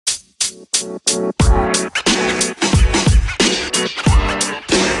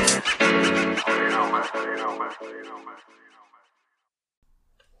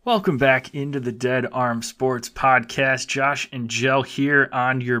Welcome back into the Dead Arm Sports Podcast. Josh and Jell here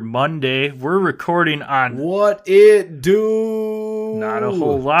on your Monday. We're recording on... What it do? Not a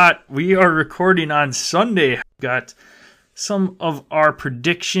whole lot. We are recording on Sunday. Got some of our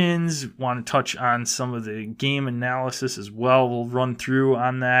predictions. Want to touch on some of the game analysis as well. We'll run through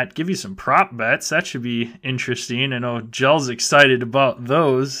on that. Give you some prop bets. That should be interesting. I know Jell's excited about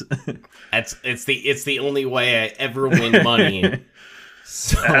those. It's the only way I ever win money.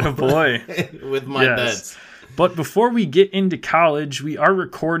 So, attaboy. With my bets. But before we get into college, we are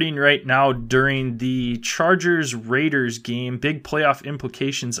recording right now during the Chargers-Raiders game. Big playoff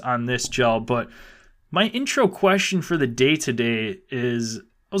implications on this, Jell. But my intro question for the day today is,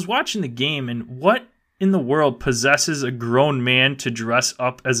 I was watching the game, and what in the world possesses a grown man to dress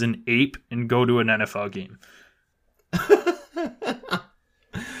up as an ape and go to an NFL game?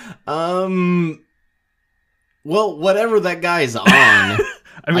 Well, whatever that guy's on. I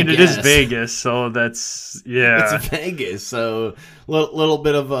mean, it is Vegas, so that's, yeah. It's Vegas, so little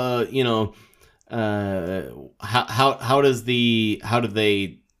bit of how do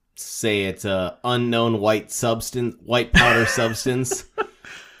they say it's a unknown white powder substance?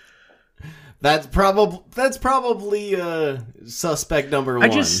 That's probably suspect number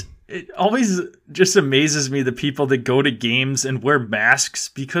one. It always just amazes me, the people that go to games and wear masks,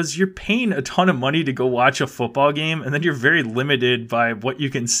 because you're paying a ton of money to go watch a football game, and then you're very limited by what you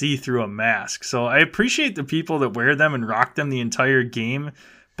can see through a mask. So I appreciate the people that wear them and rock them the entire game,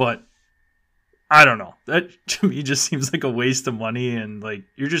 but I don't know. That to me just seems like a waste of money, and like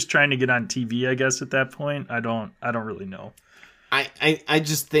you're just trying to get on TV, I guess, at that point. I don't really know. I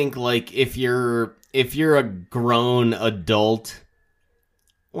just think, like, if you're a grown adult,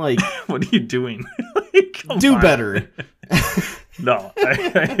 like, what are you doing? Like, do better. No,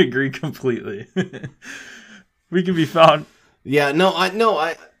 I agree completely. We can be found. Yeah,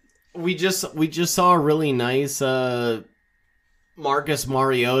 we just saw a really nice Marcus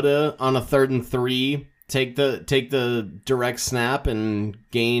Mariota on a 3rd and 3 take the direct snap and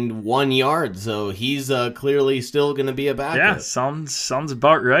gained 1 yard. So he's clearly still going to be a backup. Yeah, sounds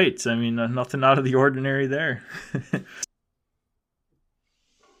about right. I mean, nothing out of the ordinary there.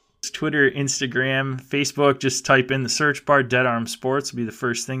 Twitter, Instagram, Facebook, just type in the search bar, Dead Arm Sports will be the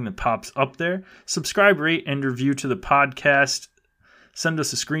first thing that pops up there. Subscribe, rate, and review to the podcast. Send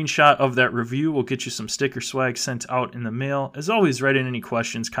us a screenshot of that review. We'll get you some sticker swag sent out in the mail. As always, write in any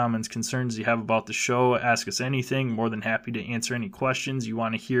questions, comments, concerns you have about the show. Ask us anything. More than happy to answer any questions you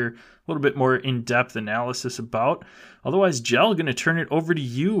want to hear a little bit more in-depth analysis about. Otherwise, Jell, going to turn it over to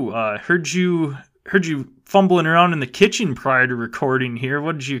you. Heard you fumbling around in the kitchen prior to recording here.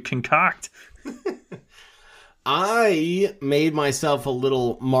 What did you concoct? I made myself a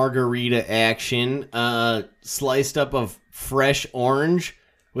little margarita action, sliced up of fresh orange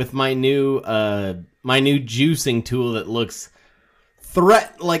with my new juicing tool that looks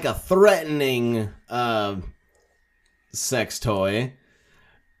like a threatening sex toy.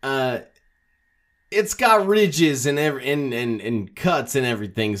 It's got ridges and cuts and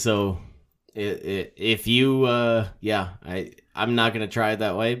everything, so if you I'm not gonna try it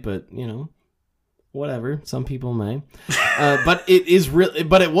that way, but whatever, some people may. But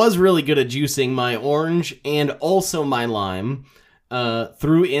it was really good at juicing my orange and also my lime.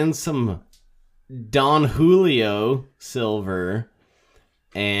 Threw in some Don Julio silver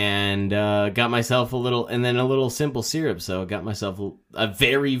and got myself a little simple syrup. So I got myself a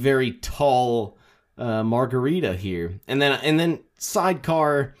very, very tall margarita here, and then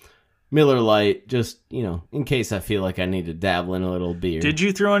sidecar Miller Lite, just, in case I feel like I need to dabble in a little beer. Did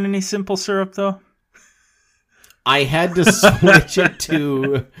you throw in any simple syrup, though? I had to switch it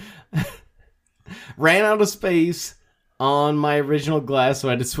to... ran out of space on my original glass, so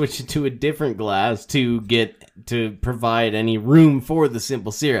I had to switch it to a different glass to provide any room for the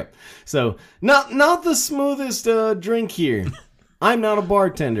simple syrup. So, not the smoothest drink here. I'm not a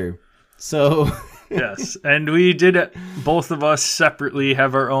bartender, so... Yes, and we did, both of us separately,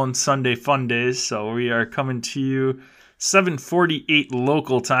 have our own Sunday fun days, so we are coming to you 7:48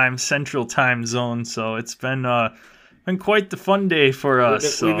 local time, Central Time Zone, so it's been quite the fun day for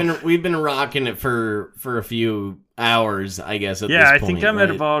us. We've been rocking it for a few hours, I guess, at this point. Yeah, I think I'm at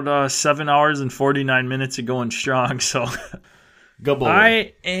about 7 hours and 49 minutes of going strong, so... Go boy.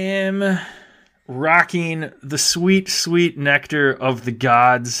 I am... rocking the sweet, sweet nectar of the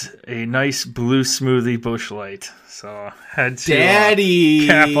gods, a nice blue smoothie Busch Light. So had to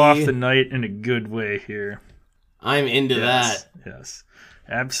cap off the night in a good way here. I'm into that. Yes.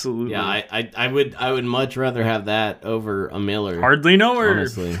 Absolutely. Yeah, I would much rather have that over a Miller. Hardly know her.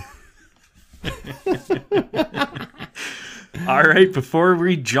 Honestly. All right, before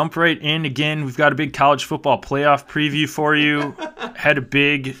we jump right in again, we've got a big college football playoff preview for you. Had a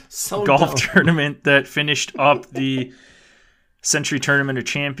big golf tournament that finished up the Century Tournament of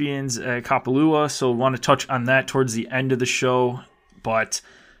Champions at Kapalua, so want to touch on that towards the end of the show. But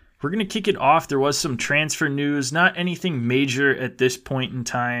we're going to kick it off. There was some transfer news, not anything major at this point in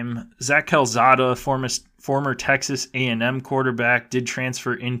time. Zach Calzada, former Texas A&M quarterback, did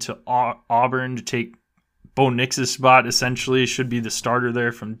transfer into Auburn to take Bo Nix's spot. Essentially, should be the starter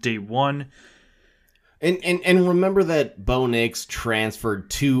there from day one. And remember that Bo Nix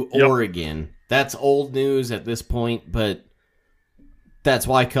transferred to Oregon. That's old news at this point, but that's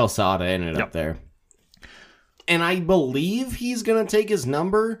why Calzada ended up there. And I believe he's going to take his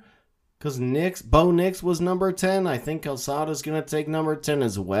number because Bo Nix was number 10. I think Calzada's going to take number 10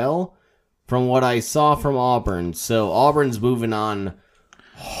 as well from what I saw from Auburn. So Auburn's moving on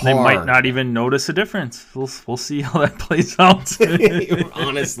hard. They might not even notice a difference. We'll see how that plays out.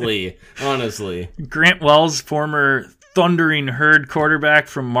 honestly. Grant Wells, former Thundering Herd quarterback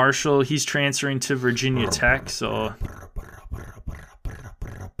from Marshall, he's transferring to Virginia Tech, so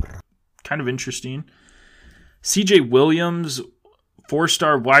kind of interesting. CJ Williams,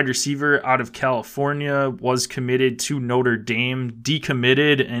 4-star wide receiver out of California, was committed to Notre Dame,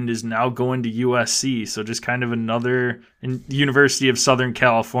 decommitted, and is now going to USC. So just kind of another University of Southern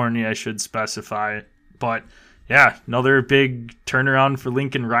California, I should specify. But yeah, another big turnaround for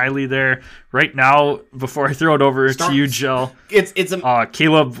Lincoln Riley there. Right now, before I throw it over to you, Jill, it's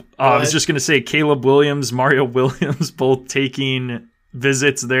Caleb. I was just gonna say Caleb Williams, Mario Williams, both taking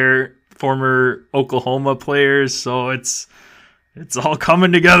visits there. Former Oklahoma players, so it's all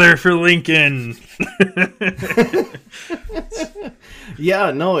coming together for Lincoln.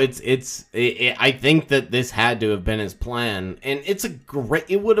 Yeah, no, I think that this had to have been his plan, and it's a great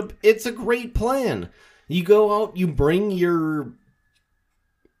plan. You go out, you bring your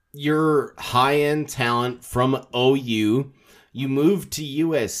high-end talent from OU, you move to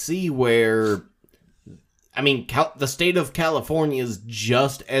USC where, I mean, the state of California is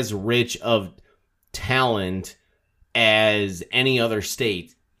just as rich of talent as any other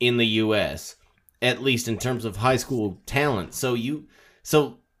state in the U.S., at least in terms of high school talent. So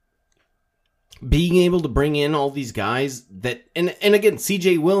being able to bring in all these guys that, and again,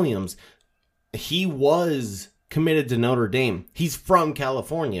 CJ Williams, he was committed to Notre Dame. He's from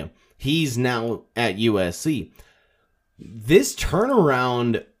California. He's now at USC. This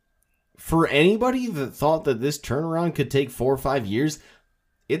turnaround, for anybody that thought that this turnaround could take 4 or 5 years,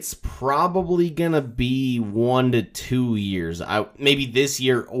 it's probably going to be 1 to 2 years. Maybe this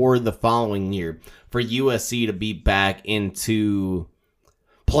year or the following year for USC to be back into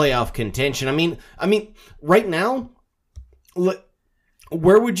playoff contention. I mean, right now,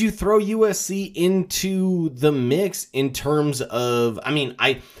 where would you throw USC into the mix in terms of,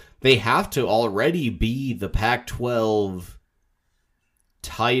 they have to already be the Pac-12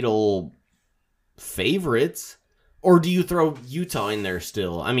 title favorites, or do you throw Utah in there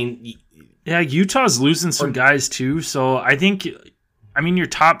still? Yeah, Utah's losing some guys too, so I think, your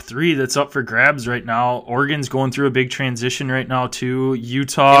top 3 that's up for grabs right now. Oregon's going through a big transition right now too.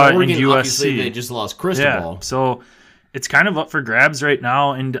 Utah and Oregon, USC. Obviously, they just lost Cristobal. Yeah, so it's kind of up for grabs right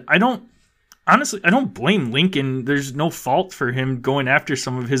now, and I don't blame Lincoln. There's no fault for him going after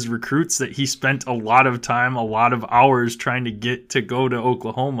some of his recruits that he spent a lot of time, a lot of hours trying to get to go to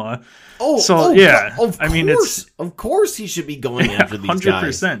Oklahoma. Of course he should be going after these 100%,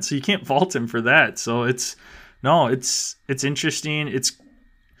 guys. 100%. So you can't fault him for that. So it's interesting.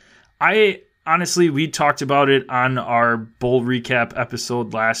 We talked about it on our bowl recap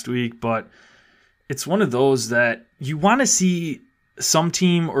episode last week, but it's one of those that you want to see some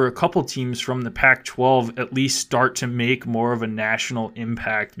team or a couple teams from the Pac-12 at least start to make more of a national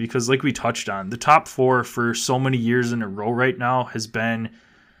impact, because like we touched on, the top 4 for so many years in a row right now has been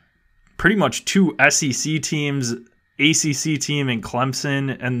pretty much 2 SEC teams, ACC team in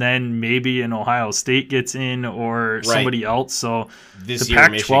Clemson, and then maybe an Ohio State gets in or somebody else. So the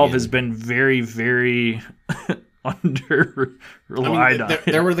Pac-12 has been very, very under relied on.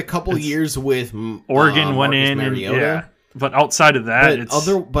 There were the couple years with Oregon went in, Mariota. But outside of that,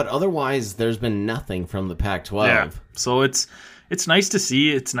 but otherwise, there's been nothing from the Pac-12. Yeah, so it's nice to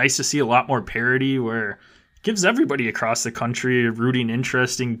see. It's nice to see a lot more parity where it gives everybody across the country a rooting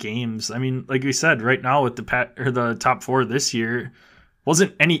interest in games. Like we said, right now with the top 4 this year,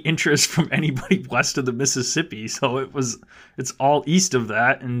 wasn't any interest from anybody west of the Mississippi. So it's all east of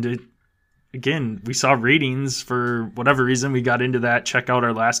that, and again, we saw ratings for whatever reason. We got into that. Check out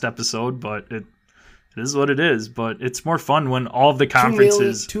our last episode, but it is what it is. But it's more fun when all of the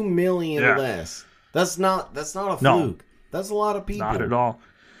conferences 2 million less. That's not a fluke. No, that's a lot of people. Not at all.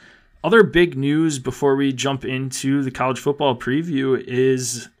 Other big news before we jump into the college football preview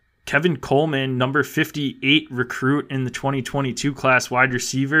is Kevin Coleman, number 58 recruit in the 2022 class, wide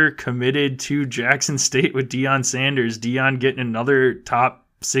receiver, committed to Jackson State with Deion Sanders. Deion getting another top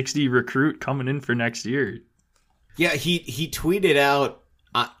 60 recruit coming in for next year. Yeah, he tweeted out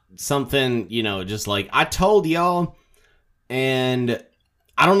something, just like, I told y'all, and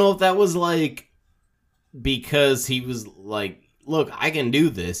I don't know if that was like because he was like, look, I can do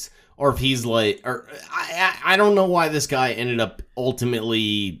this, or if he's like, or I don't know why this guy ended up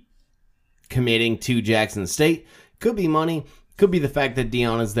ultimately committing to Jackson State. Could be money, could be the fact that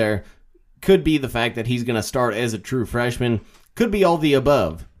Deion is there, could be the fact that he's going to start as a true freshman, could be all the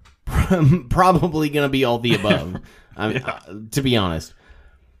above. Probably going to be all the above, to be honest.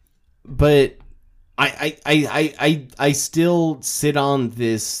 But I still sit on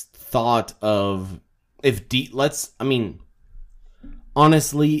this thought of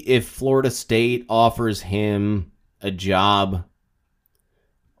honestly, if Florida State offers him a job,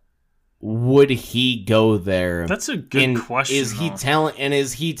 would he go there? That's a good question. Is he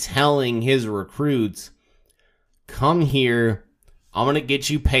telling his recruits, come here, I'm going to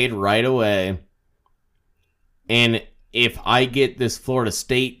get you paid right away, and if I get this Florida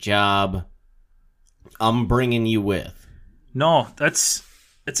State job, I'm bringing you with? No, it's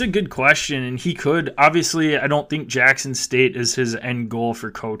a good question, and he could. Obviously, I don't think Jackson State is his end goal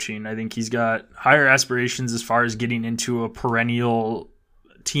for coaching. I think he's got higher aspirations as far as getting into a perennial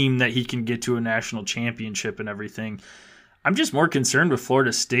team that he can get to a national championship and everything. I'm just more concerned with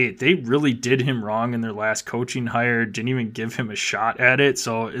Florida State. They really did him wrong in their last coaching hire, didn't even give him a shot at it.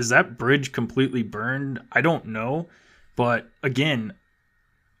 So is that bridge completely burned? I don't know. But again,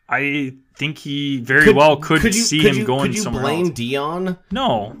 I think he very well could see him going somewhere else. Could you blame Deion?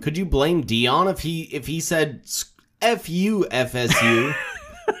 No. Could you blame Deion if he said F you, FSU?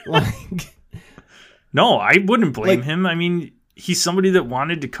 No, I wouldn't blame him. I mean, he's somebody that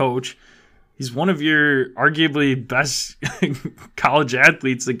wanted to coach. He's one of your arguably best college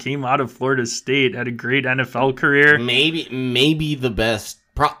athletes that came out of Florida State, had a great NFL career. Maybe the best.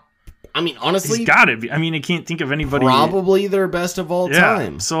 Honestly, he's got it. I mean, I can't think of anybody. Probably their best of all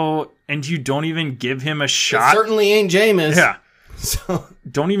time. So, and you don't even give him a shot. It certainly ain't Jameis. Yeah. So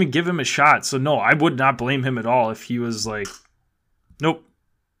don't even give him a shot. So no, I would not blame him at all if he was like, nope,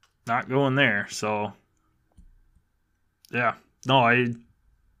 not going there. So yeah, no,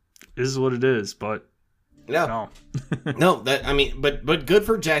 this is what it is. But no, no, but good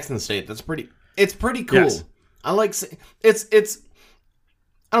for Jackson State. It's pretty cool. Yes. I like it's.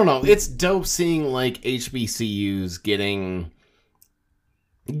 I don't know. It's dope seeing like HBCUs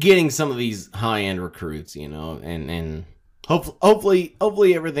getting some of these high end recruits, and hopefully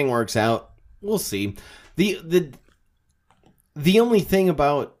everything works out. We'll see. The only thing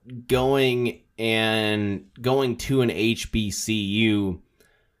about going to an HBCU,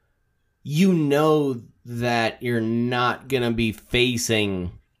 that you're not gonna be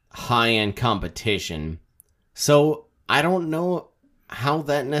facing high end competition. So I don't know how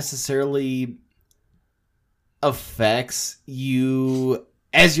that necessarily affects you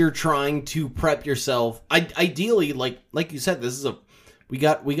as you're trying to prep yourself. Ideally, like you said, we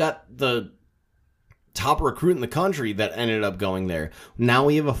got the top recruit in the country that ended up going there. Now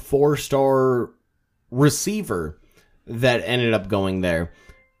we have a 4-star receiver that ended up going there.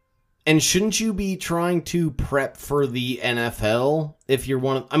 And shouldn't you be trying to prep for the NFL if you're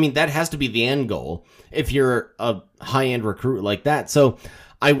that has to be the end goal if you're a high-end recruit like that. So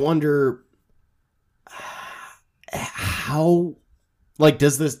I wonder how,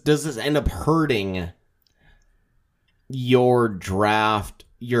 does this end up hurting your draft,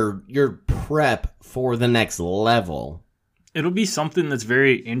 your prep for the next level? It'll be something that's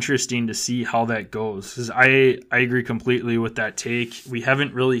very interesting to see how that goes. Because I agree completely with that take. We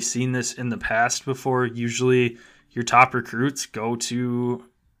haven't really seen this in the past before. Usually your top recruits go to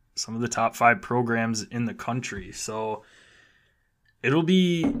some of the top 5 programs in the country. So it'll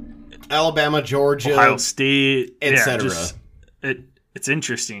be Alabama, Georgia, Ohio State, etc. It's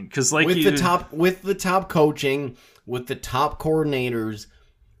interesting because with the top coaching, with the top coordinators,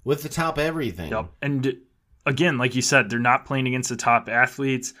 with the top everything. Yep. And again, like you said, they're not playing against the top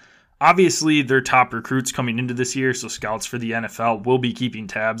athletes. Obviously, they're top recruits coming into this year, so scouts for the NFL will be keeping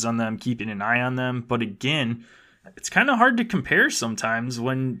tabs on them, keeping an eye on them. But again, it's kind of hard to compare sometimes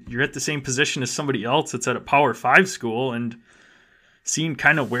when you're at the same position as somebody else that's at a Power 5 school. And seeing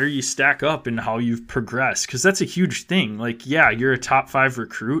kind of where you stack up and how you've progressed, because that's a huge thing. Like, yeah, you're a top 5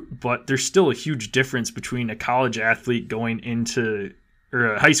 recruit, but there's still a huge difference between a college athlete going into,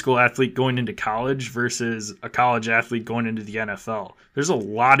 or a high school athlete going into college versus a college athlete going into the NFL. There's a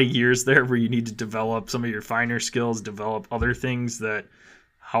lot of years there where you need to develop some of your finer skills, develop other things. That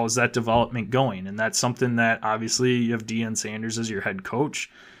how is that development going? And that's something that obviously you have Deion Sanders as your head coach.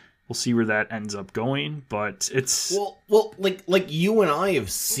 We'll see where that ends up going, but it's well, like you and I have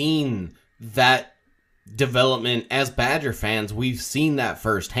seen that development as Badger fans. We've seen that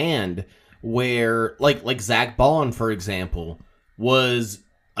firsthand, where like Zach Bond, for example, was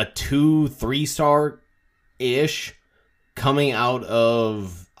a 2-3 star ish coming out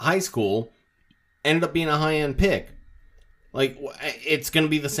of high school, ended up being a high end pick. Like, it's going to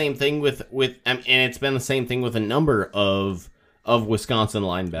be the same thing with and it's been the same thing with a number of Wisconsin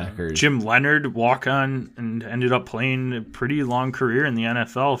linebackers. Jim Leonard, walk-on, and ended up playing a pretty long career in the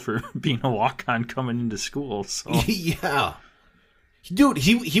NFL for being a walk-on coming into school. So yeah. Dude,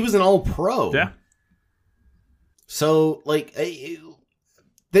 he was an all-pro. Yeah. So, like,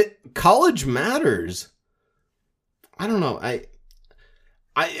 the college matters. I don't know.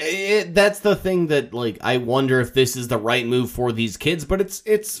 That's the thing that, like, I wonder if this is the right move for these kids, but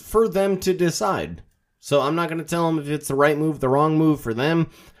it's for them to decide. So I'm not going to tell them if it's the right move, the wrong move for them.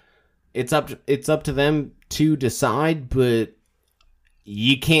 It's up to them to decide, but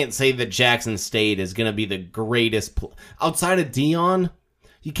you can't say that Jackson State is going to be the greatest outside of Deion.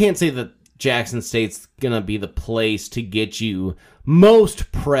 You can't say that Jackson State's going to be the place to get you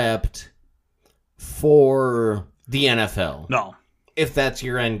most prepped for the NFL. No. If that's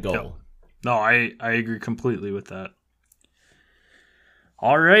your end goal. No, I agree completely with that.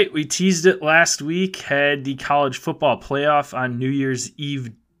 All right, we teased it last week, had the college football playoff on New Year's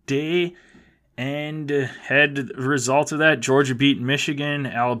Eve day, and had the result of that, Georgia beating Michigan,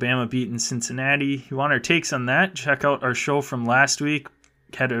 Alabama beating Cincinnati. If you want our takes on that, check out our show from last week.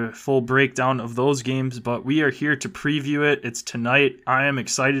 Had a full breakdown of those games, but we are here to preview it. It's tonight. I am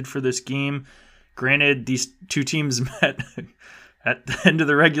excited for this game. Granted, these two teams met at the end of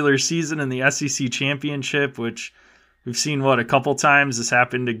the regular season in the SEC championship, which we've seen, a couple times. This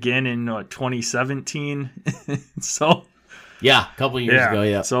happened again in 2017. So, yeah, a couple years ago,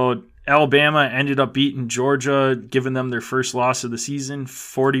 yeah. So Alabama ended up beating Georgia, giving them their first loss of the season,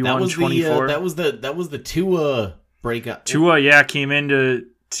 41-24. That was the Tua breakout. Tua, came in to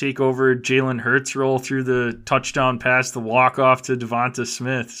take over Jalen Hurts' role through the touchdown pass, the walk-off to Devonta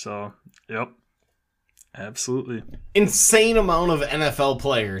Smith. So, yep. Absolutely. Insane amount of NFL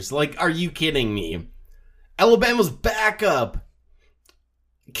players. Like, are you kidding me? Alabama's backup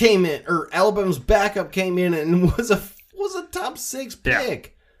came in and was a top 6 pick. Yeah.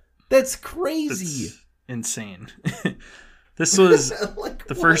 That's crazy. That's insane. This was like,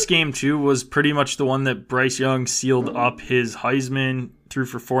 the first game too was pretty much the one that Bryce Young sealed up his Heisman, threw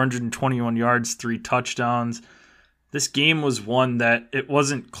for 421 yards, 3 touchdowns. This game was one that it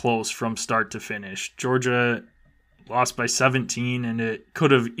wasn't close from start to finish. Georgia lost by 17, and it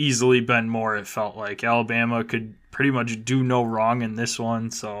could have easily been more, it felt like. Alabama could pretty much do no wrong in this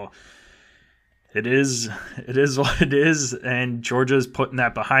one, so it is what it is, and Georgia's putting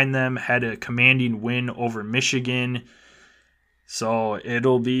that behind them, had a commanding win over Michigan. So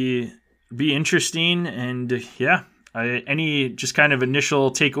it'll be interesting, and yeah. Any just kind of initial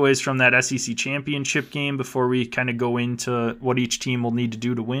takeaways from that SEC championship game before we kind of go into what each team will need to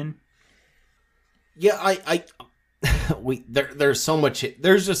do to win? Yeah,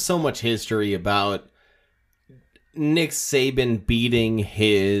 there's just so much history about Nick Saban beating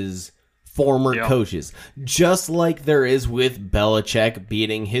his former coaches, just like there is with Belichick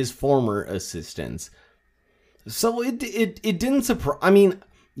beating his former assistants. So it didn't surprise. I mean,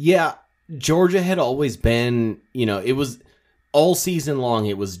 yeah. Georgia had always been, it was all season long,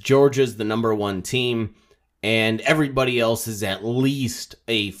 it was Georgia's the number 1 team, and everybody else is at least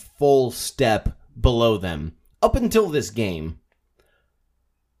a full step below them. Up until this game,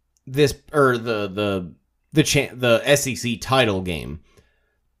 the SEC title game.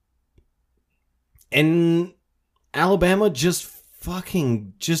 And Alabama they just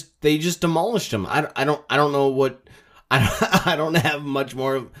demolished them. I don't know what, I don't have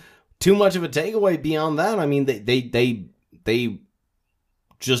too much of a takeaway beyond that. I mean, they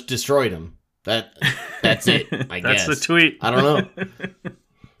just destroyed him. That's it. I guess that's the tweet. I don't know.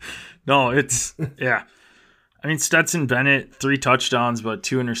 No, it's yeah. I mean, Stetson Bennett, 3 touchdowns, but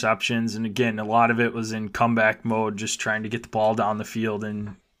 2 interceptions, and again, a lot of it was in comeback mode, just trying to get the ball down the field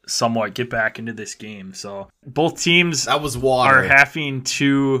and somewhat get back into this game. So both teams that was water. Are having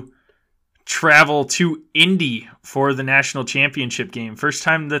to travel to Indy for the national championship game. First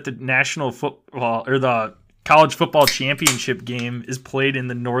time that the national football or the college football championship game is played in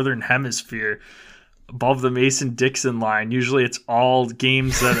the Northern Hemisphere above the Mason-Dixon line. Usually it's all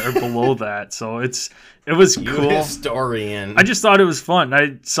games that are below that. So it was cool. Historian. I just thought it was fun.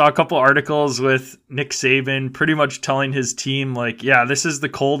 I saw a couple articles with Nick Saban pretty much telling his team, like, yeah, this is the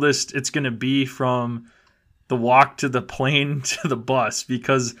coldest it's going to be from the walk to the plane to the bus,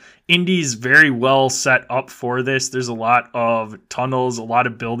 because Indy's very well set up for this. There's a lot of tunnels, a lot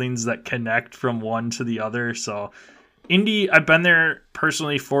of buildings that connect from one to the other. So Indy, I've been there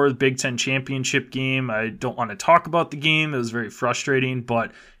personally for the Big Ten championship game. I don't want to talk about the game. It was very frustrating,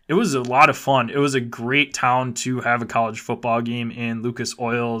 but it was a lot of fun. It was a great town to have a college football game in. Lucas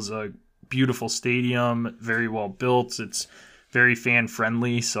Oil is a beautiful stadium, very well built. It's very fan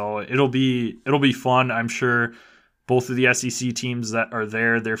friendly, so it'll be fun. I'm sure both of the SEC teams that are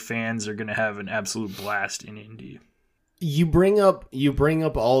there, their fans are going to have an absolute blast in Indy. You bring up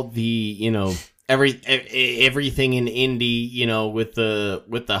all the, everything in Indy, with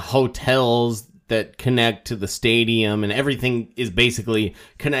the hotels that connect to the stadium, and everything is basically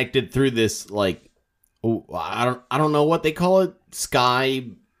connected through this, like, I don't know what they call it,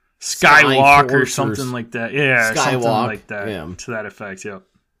 Skywalk or something like that. Yeah, Skywalk, something like that. yeah. To that effect, yep.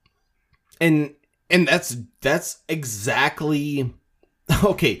 And that's exactly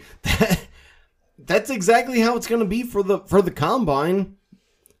okay. That's exactly how it's going to be for the combine.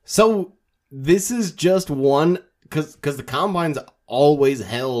 So this is just one, because the combine's always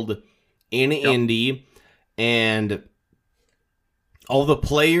held in Indy, and all the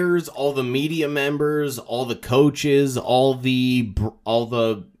players, all the media members, all the coaches, all the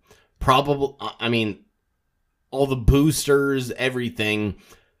boosters, everything,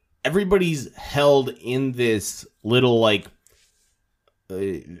 everybody's held in this little like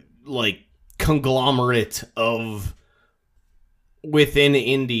conglomerate of within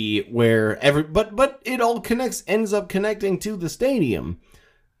Indy where but it all ends up connecting to the stadium.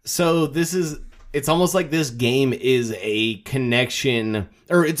 So it's almost like this game is a connection,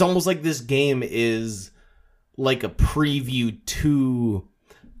 or it's almost like this game is like a preview to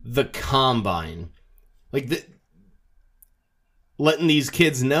the combine, like letting these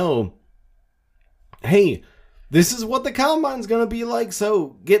kids know, hey, this is what the combine's gonna be like,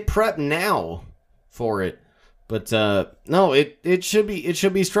 so get prepped now for it. But no, it should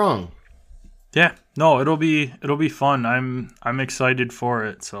be strong. Yeah, no, it'll be fun. I'm excited for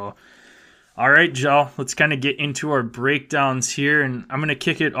it. So, all right, Joe, let's kind of get into our breakdowns here, and I'm gonna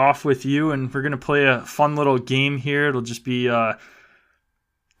kick it off with you, and we're gonna play a fun little game here. It'll just be a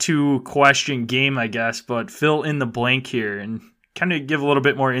 2-question game, I guess, but fill in the blank here and kind of give a little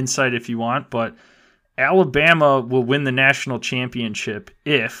bit more insight if you want. But Alabama will win the national championship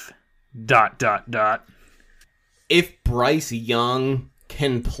if ... If Bryce Young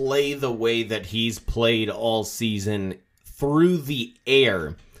can play the way that he's played all season through the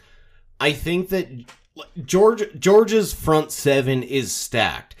air. I think that Georgia's front seven is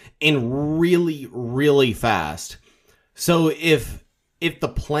stacked and really, really fast. So if the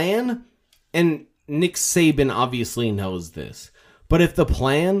plan, and Nick Saban obviously knows this, but if the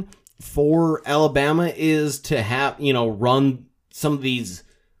plan for Alabama is to have, run some of these,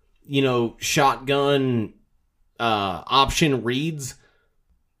 shotgun option reads,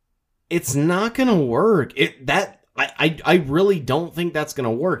 it's not going to work. I really don't think that's going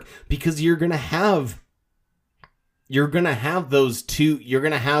to work, because you're going to have those two. You're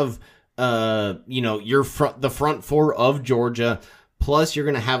going to have the front four of Georgia, plus you're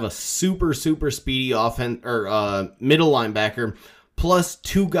going to have a super speedy offense or middle linebacker, plus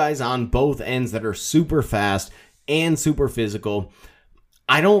two guys on both ends that are super fast and super physical.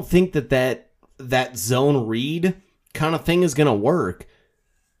 I don't think that zone read kind of thing is going to work.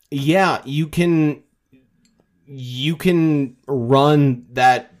 Yeah, you can run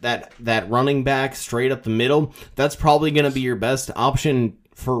that running back straight up the middle. That's probably going to be your best option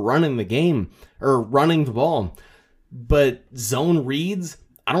for running the game or running the ball. But zone reads,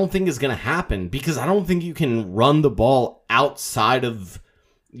 I don't think is going to happen, because I don't think you can run the ball outside of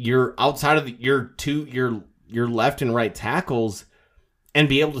your left and right tackles and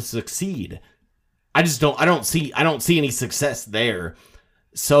be able to succeed. I don't see any success there.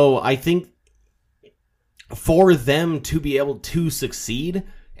 So I think for them to be able to succeed,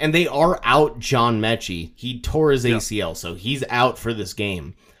 and they are out John Mechie. He tore his ACL, so he's out for this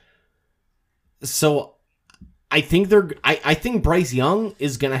game. So I think I think Bryce Young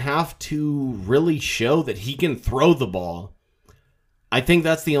is going to have to really show that he can throw the ball. I think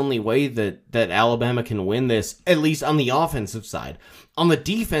that's the only way that Alabama can win this, at least on the offensive side. On the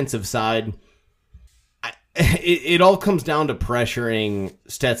defensive side, it all comes down to pressuring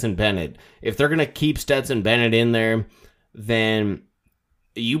Stetson Bennett. If they're going to keep Stetson Bennett in there, then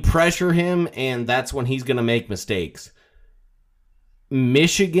you pressure him, and that's when he's going to make mistakes.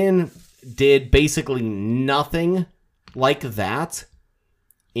 Michigan did basically nothing like that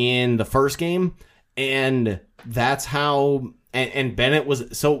in the first game, and that's how... And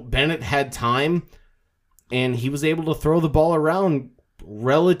Bennett had time, and he was able to throw the ball around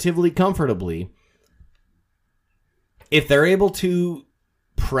relatively comfortably. If they're able to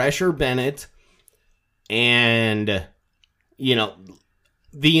pressure Bennett and,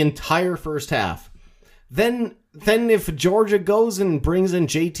 the entire first half, then if Georgia goes and brings in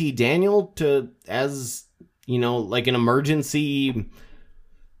JT Daniel as like an emergency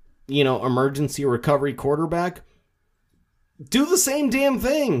recovery quarterback, do the same damn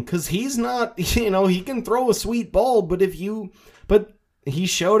thing, because he's not, he can throw a sweet ball, but he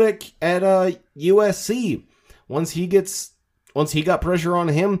showed it at USC. Once he got pressure on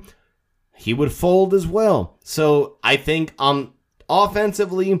him, he would fold as well. So I think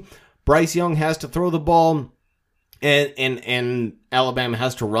offensively, Bryce Young has to throw the ball, and Alabama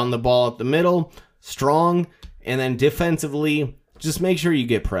has to run the ball up the middle, strong, and then defensively, just make sure you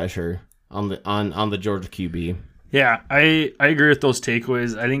get pressure on the Georgia QB. Yeah, I agree with those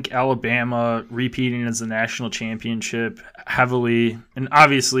takeaways. I think Alabama repeating as the national championship heavily, and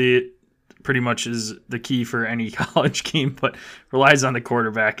obviously pretty much is the key for any college game, but relies on the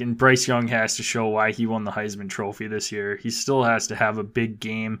quarterback. And Bryce Young has to show why he won the Heisman Trophy this year. He still has to have a big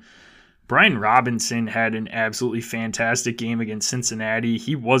game. Brian Robinson had an absolutely fantastic game against Cincinnati.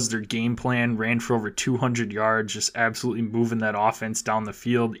 He was their game plan, ran for over 200 yards, just absolutely moving that offense down the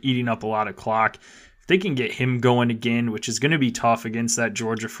field, eating up a lot of clock. If they can get him going again, which is going to be tough against that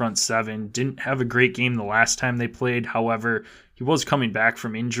Georgia front seven. Didn't have a great game the last time they played. However, he was coming back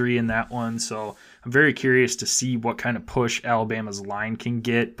from injury in that one, so I'm very curious to see what kind of push Alabama's line can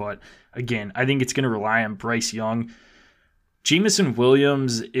get. But again, I think it's going to rely on Bryce Young. Jameson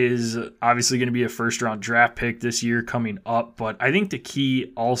Williams is obviously going to be a first-round draft pick this year coming up, but I think the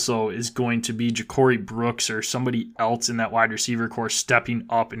key also is going to be Ja'Cory Brooks or somebody else in that wide receiver core stepping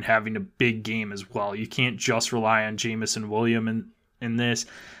up and having a big game as well. You can't just rely on Jameson Williams in this.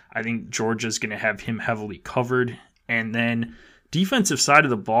 I think Georgia's going to have him heavily covered. And then defensive side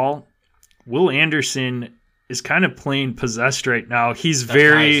of the ball, Will Anderson is kind of playing possessed right now. He's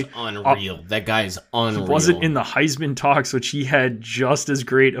very unreal. That guy's unreal. He wasn't in the Heisman talks, which he had just as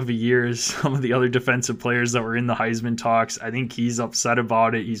great of a year as some of the other defensive players that were in the Heisman talks. I think he's upset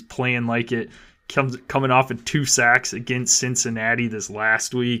about it. He's playing like it. Coming off of 2 sacks against Cincinnati this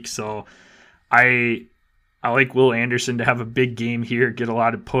last week. So I like Will Anderson to have a big game here, get a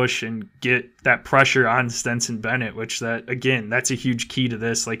lot of push, and get that pressure on Stetson Bennett, which that's a huge key to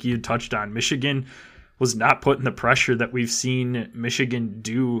this. Like you touched on, Michigan was not putting the pressure that we've seen Michigan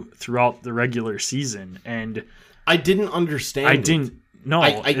do throughout the regular season. And I didn't understand I didn't know.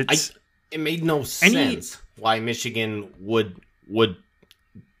 It made no sense why Michigan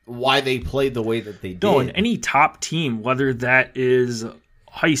why they played the way that they did. No, and any top team, whether that is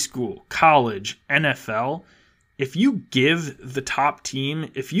high school, college, NFL, if you give the top team,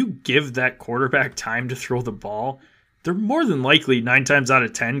 if you give that quarterback time to throw the ball, they're more than likely 9 times out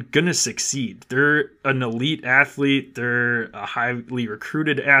of 10 going to succeed. They're an elite athlete. They're a highly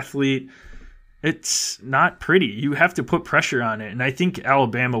recruited athlete. It's not pretty. You have to put pressure on it, and I think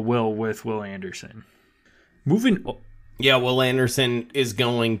Alabama will with Will Anderson. Yeah, Will Anderson is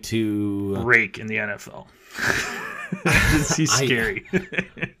going to break in the NFL. He's scary.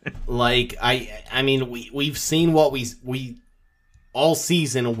 I mean, we've seen what we all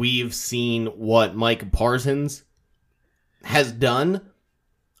season. We've seen what Micah Parsons has done.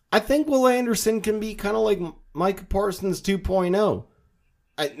 I think Will Anderson can be kind of like Micah Parsons 2.0.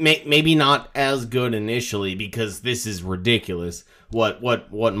 Maybe not as good initially, because this is ridiculous what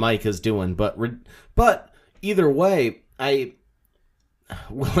Micah's doing. But either way,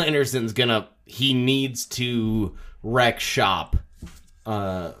 Will Anderson's he needs to wreck shop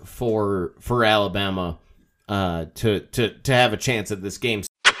for Alabama to have a chance at this game.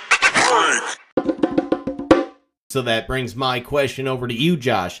 So that brings my question over to you,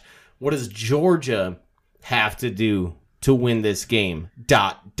 Josh. What does Georgia have to do to win this game? ...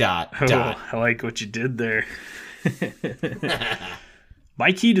 Oh, I like what you did there.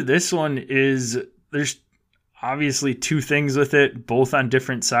 My key to this one is there's obviously 2 things with it, both on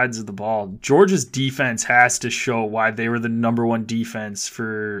different sides of the ball. Georgia's defense has to show why they were the number 1 defense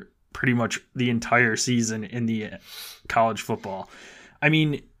for pretty much the entire season in the college football. I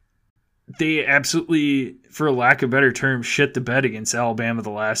mean, they absolutely, for a lack of a better term, shit the bed against Alabama the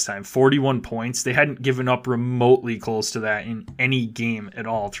last time. 41 points. They hadn't given up remotely close to that in any game at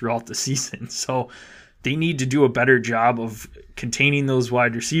all throughout the season. So they need to do a better job of containing those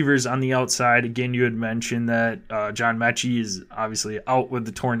wide receivers on the outside. Again, you had mentioned that John Mechie is obviously out with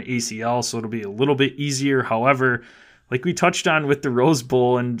the torn ACL, so it'll be a little bit easier. However, like we touched on with the Rose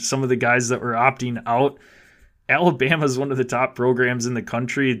Bowl and some of the guys that were opting out, Alabama is one of the top programs in the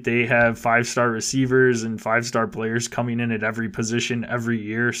country. They have 5-star receivers and 5-star players coming in at every position every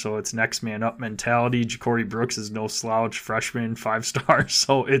year. So it's next man up mentality. Ja'Cory Brooks is no slouch, freshman, 5-star.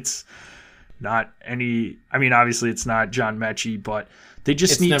 So it's not any, I mean, obviously it's not John Mechie, but they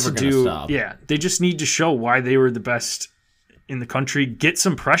just need to do, they just need to show why they were the best in the country, get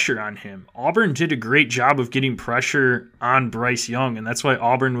some pressure on him. Auburn did a great job of getting pressure on Bryce Young, and that's why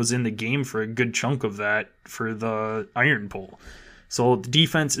Auburn was in the game for a good chunk of that for the Iron Bowl. So the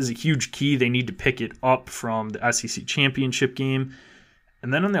defense is a huge key. They need to pick it up from the SEC championship game.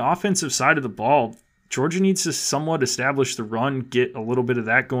 And then on the offensive side of the ball, Georgia needs to somewhat establish the run, get a little bit of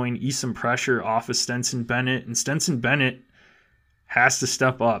that going, ease some pressure off of Stetson Bennett. And Stetson Bennett has to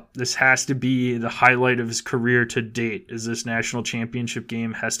step up. This has to be the highlight of his career to date, is this national championship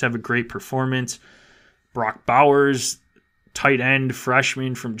game. Has to have a great performance. Brock Bowers, tight end,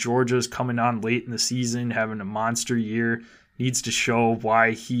 freshman from Georgia, is coming on late in the season, having a monster year. Needs to show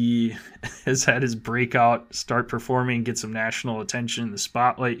why he has had his breakout, start performing, get some national attention in the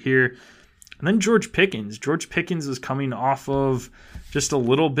spotlight here. And then George Pickens. George Pickens is coming off of just a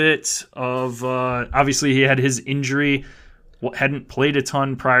little bit of, obviously he had his injury, hadn't played a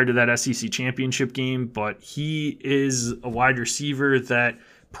ton prior to that SEC championship game, but he is a wide receiver that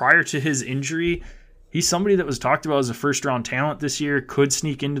prior to his injury, he's somebody that was talked about as a first-round talent this year, could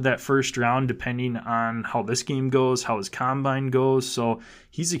sneak into that first round depending on how this game goes, how his combine goes. So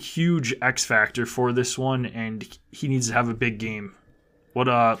he's a huge X factor for this one, and he needs to have a big game. What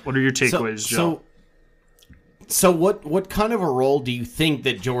are your takeaways, Joe? So what kind of a role do you think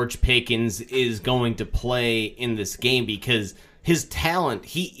that George Pickens is going to play in this game? Because his talent,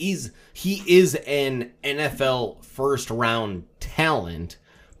 he is an NFL first round talent,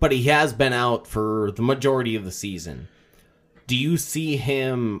 but he has been out for the majority of the season. Do you see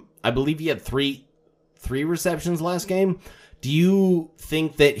him? I believe he had three receptions last game. Do you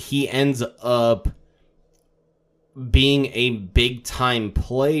think that he ends up being a big time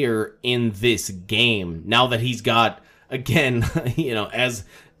player in this game now that he's got, again, as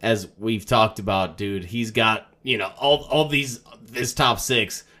we've talked about, dude, he's got, all this top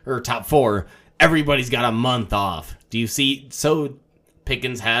 6 or top 4, everybody's got a month off. Do you see? So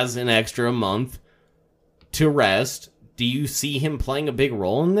Pickens has an extra month to rest. Do you see him playing a big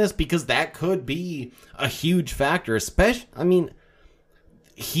role in this? Because that could be a huge factor, especially, I mean,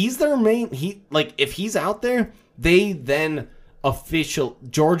 he's their main, if he's out there, they then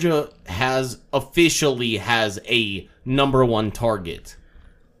Georgia officially has a number 1 target.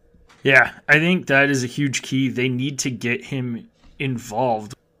 Yeah, I think that is a huge key. They need to get him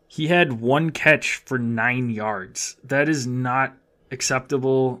involved. He had 1 catch for 9 yards. That is not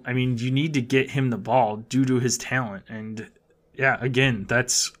acceptable. I mean, you need to get him the ball due to his talent. And yeah, again,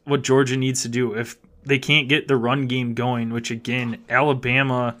 that's what Georgia needs to do. If they can't get the run game going, which again,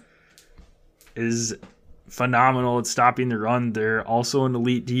 Alabama is phenomenal at stopping the run. They're also an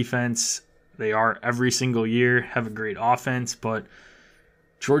elite defense. They are every single year, have a great offense, but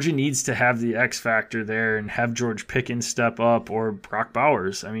Georgia needs to have the X factor there and have George Pickens step up or Brock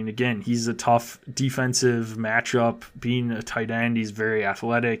Bowers. I mean, again, he's a tough defensive matchup. Being a tight end, he's very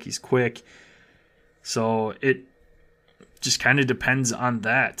athletic, he's quick. So it just kind of depends on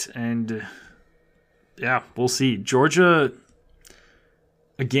that. And yeah, we'll see. Georgia,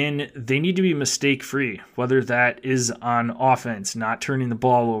 again, they need to be mistake-free, whether that is on offense, not turning the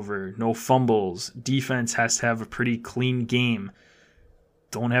ball over, no fumbles. Defense has to have a pretty clean game.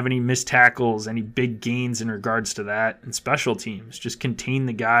 Don't have any missed tackles, any big gains in regards to that. And special teams, just contain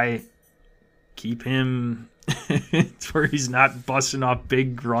the guy, keep him where he's not busting off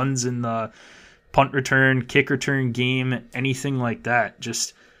big runs in the punt return, kick return game, anything like that.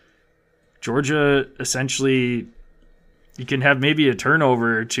 Just Georgia essentially, you can have maybe a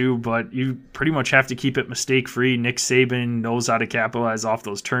turnover or two, but you pretty much have to keep it mistake-free. Nick Saban knows how to capitalize off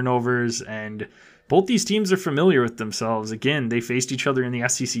those turnovers, and both these teams are familiar with themselves. Again, they faced each other in the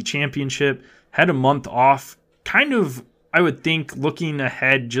SEC championship, had a month off, kind of, I would think, looking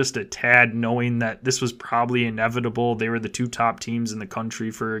ahead just a tad, knowing that this was probably inevitable. They were the 2 top teams in the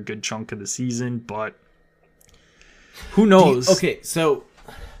country for a good chunk of the season, but who knows? So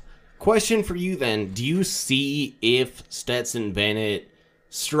question for you then. Do you see if Stetson Bennett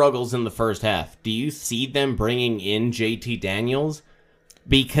struggles in the first half, do you see them bringing in JT Daniels?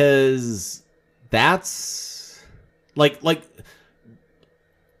 Because that's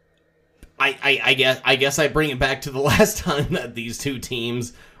I guess I bring it back to the last time that these two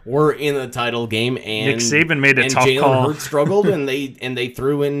teams were in the title game, and Nick Saban made a tough Jalen call. Hurts struggled, and they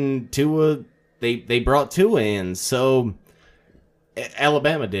threw in Tua. They brought Tua in, so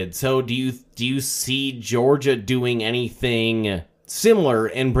Alabama did. So do you see Georgia doing anything similar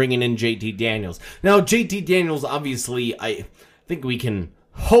and bringing in JT Daniels? Now, JT Daniels, obviously, I think we can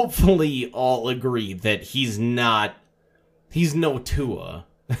hopefully all agree that he's no Tua.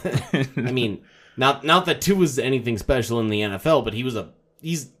 I mean, not that Tua's anything special in the NFL, but he was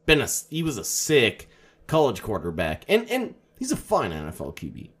a sick college quarterback, and he's a fine NFL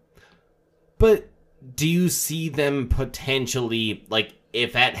QB. But do you see them potentially, like,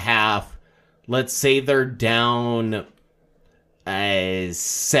 if at half, let's say they're down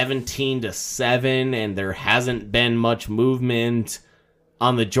 17-7, and there hasn't been much movement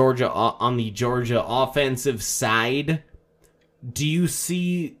on the Georgia offensive side, do you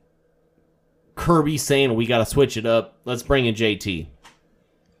see Kirby saying, we got to switch it up, let's bring in JT?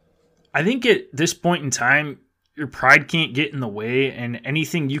 I think at this point in time, your pride can't get in the way, and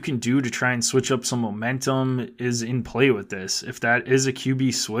anything you can do to try and switch up some momentum is in play with this. If that is a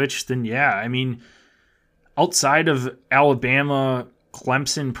QB switch, then yeah. I mean, outside of Alabama,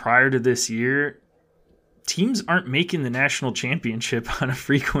 Clemson prior to this year, teams aren't making the national championship on a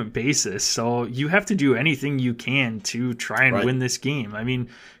frequent basis. So you have to do anything you can to try and win this game. I mean,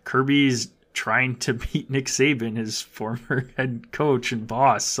 Kirby's trying to beat Nick Saban, his former head coach and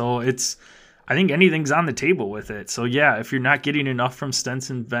boss. So I think anything's on the table with it. So yeah, if you're not getting enough from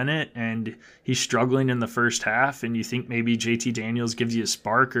Stetson Bennett and he's struggling in the first half, and you think maybe JT Daniels gives you a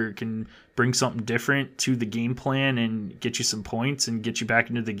spark or can bring something different to the game plan and get you some points and get you back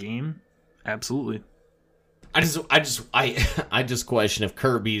into the game, absolutely. I just question if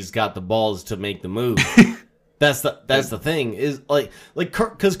Kirby's got the balls to make the move. That's the thing, is like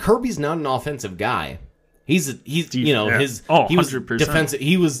because Kirby's not an offensive guy. He's he was 100%. defensive.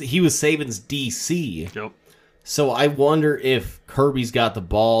 He was Saban's DC. Yep. So I wonder if Kirby's got the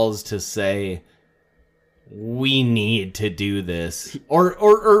balls to say, we need to do this,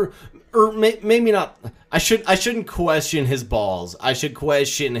 or maybe not. I shouldn't question his balls. I should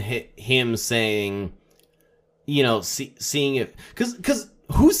question him saying, seeing if because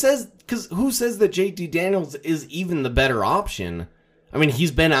who says that JT Daniels is even the better option? I mean,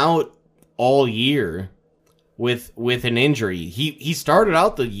 he's been out all year with an injury. He started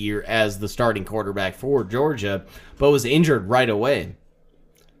out the year as the starting quarterback for Georgia, but was injured right away.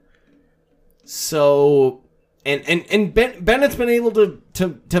 So Bennett's been able to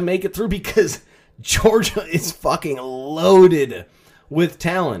make it through because Georgia is fucking loaded with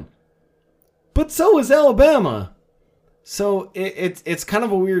talent. But so is Alabama. So it's kind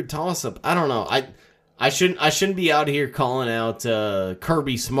of a weird toss-up. I don't know. I shouldn't be out here calling out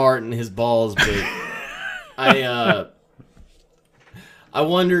Kirby Smart and his balls, but I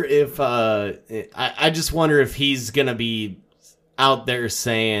wonder if I just wonder if he's gonna be out there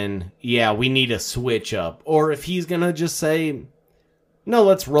saying, yeah, we need a switch up, or if he's gonna just say, no,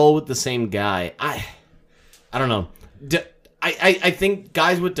 let's roll with the same guy. I don't know. I think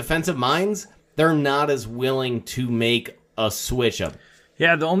guys with defensive minds, they're not as willing to make a switch up.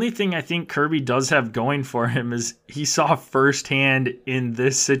 Yeah, the only thing I think Kirby does have going for him is he saw firsthand in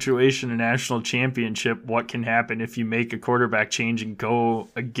this situation, a national championship, what can happen if you make a quarterback change and go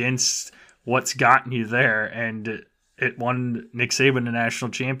against what's gotten you there. And it won Nick Saban a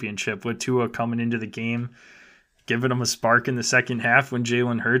national championship with Tua coming into the game, giving him a spark in the second half when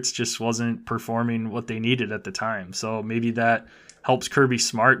Jalen Hurts just wasn't performing what they needed at the time. So maybe that helps Kirby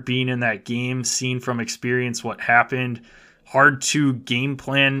Smart being in that game, seeing from experience what happened. Hard to game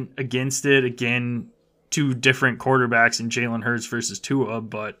plan against it. Again, two different quarterbacks in Jalen Hurts versus Tua,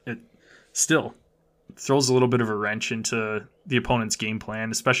 but it still throws a little bit of a wrench into the opponent's game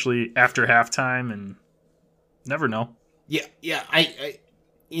plan, especially after halftime, and never know. Yeah, I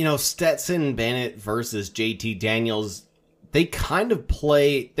Stetson Bennett versus JT Daniels, they kind of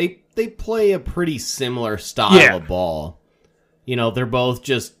play they play a pretty similar style of ball. They're both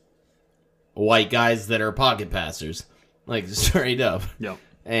just white guys that are pocket passers. Like, straight up. Yep.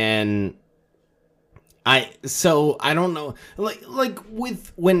 And I don't know. Like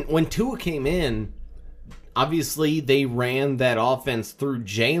with when Tua came in, obviously they ran that offense through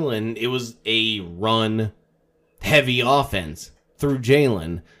Jalen. It was a run heavy offense through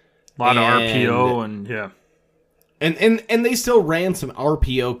Jalen. A lot of RPO and yeah. And they still ran some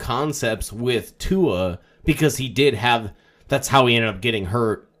RPO concepts with Tua because he did have that's how he ended up getting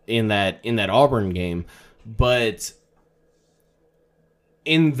hurt in that Auburn game. But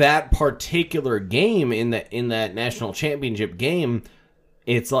in that particular game, in that national championship game,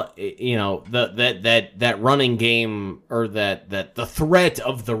 it's like, you know, that running game, or that the threat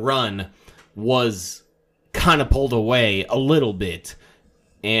of the run was kind of pulled away a little bit,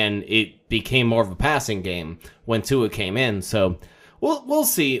 and it became more of a passing game when Tua came in. So we'll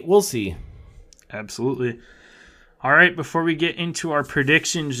see. Absolutely. All right, before we get into our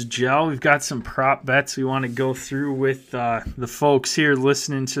predictions, Joe, we've got some prop bets we want to go through with the folks here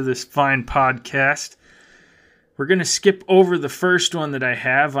listening to this fine podcast. We're going to skip over the first one that I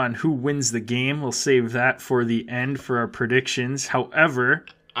have on who wins the game. We'll save that for the end for our predictions. However,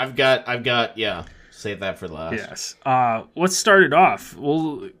 I've got, yeah, save that for last. Yes. Let's start it off.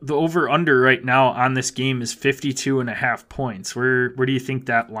 Well, the over-under right now on this game is 52.5 points. Where do you think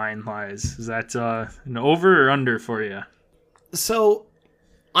that line lies? Is that an over or under for you? So,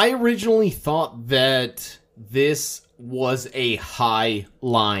 I originally thought that this was a high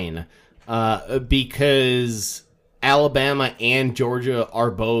line because Alabama and Georgia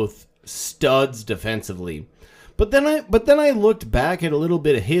are both studs defensively. But then I looked back at a little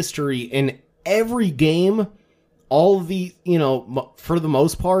bit of history, and every game, all of the, you know, for the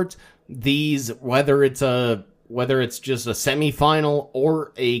most part, these, whether it's just a semifinal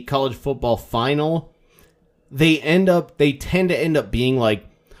or a college football final, they tend to end up being like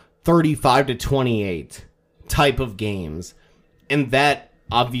 35-28 type of games. And that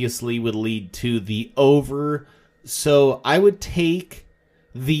obviously would lead to the over. So I would take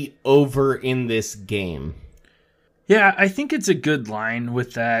the over in this game. Yeah, I think it's a good line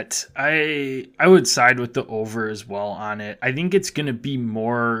with that. I would side with the over as well on it. I think it's going to be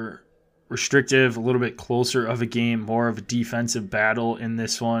more restrictive, a little bit closer of a game, more of a defensive battle in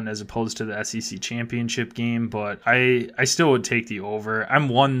this one as opposed to the SEC championship game. But I still would take the over. I'm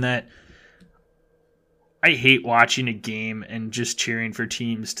one that I hate watching a game and just cheering for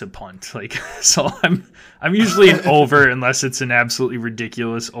teams to punt. Like, so I'm usually an over unless it's an absolutely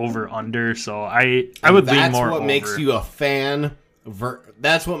ridiculous over under. So I would lean more over. That's what makes you a fan.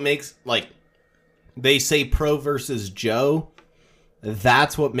 That's what makes, like, they say pro versus Joe.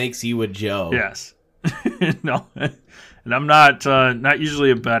 That's what makes you a Joe. Yes. No. And I'm not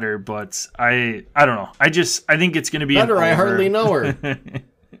usually a better, but I don't know. I think it's going to be better. I hardly know her.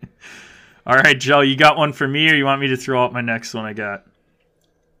 All right, Joe, you got one for me, or you want me to throw out my next one I got?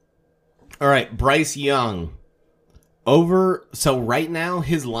 All right, Bryce Young. Over. So right now,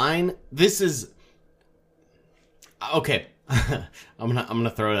 his line, this is... Okay. I'm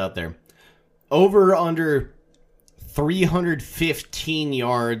gonna throw it out there. Over under 315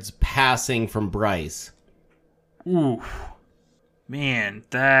 yards passing from Bryce. Ooh. Man,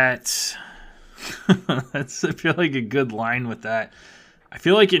 that's I feel like a good line with that. I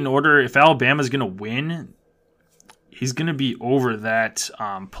feel like if Alabama's going to win, he's going to be over that.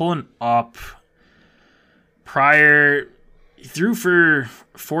 Pulling up prior, he threw for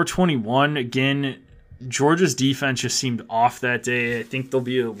 421. Again, Georgia's defense just seemed off that day. I think they'll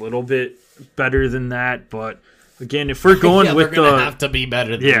be a little bit better than that. But again, if we're going with they're going to have to be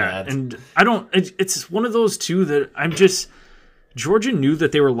better than that. And I don't, it's one of those two that I'm just, Georgia knew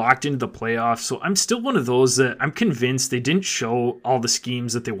that they were locked into the playoffs, so I'm still one of those that I'm convinced they didn't show all the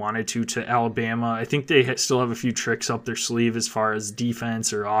schemes that they wanted to Alabama. I think they still have a few tricks up their sleeve as far as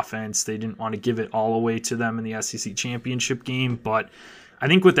defense or offense. They didn't want to give it all away to them in the SEC championship game, but I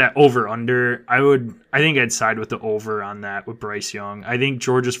think with that over-under, I think I'd side with the over on that with Bryce Young. I think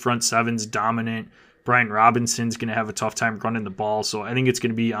Georgia's front seven's dominant. Brian Robinson's going to have a tough time running the ball, so I think it's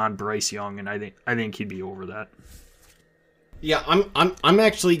going to be on Bryce Young, and I think he'd be over that. Yeah, I'm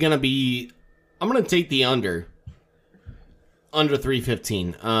actually gonna take the under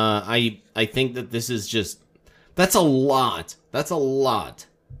 315. I think that this is that's a lot. That's a lot.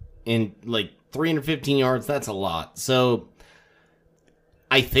 And like 315 yards, that's a lot. So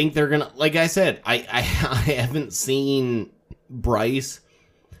I think they're gonna, like I said, I haven't seen Bryce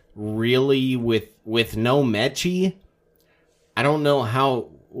really with no Mechie. I don't know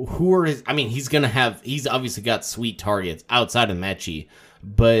who are his... I mean, he's obviously got sweet targets outside of Mechie,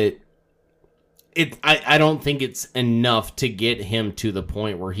 but I don't think it's enough to get him to the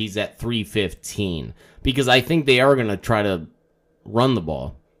point where he's at 315, because I think they are going to try to run the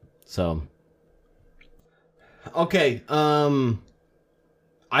ball. So, okay, I've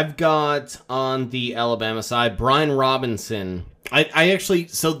got on the Alabama side, Brian Robinson. I actually...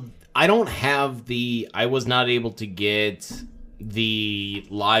 So, I don't have I was not able to get the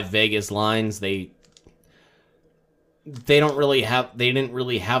live Vegas lines. They didn't really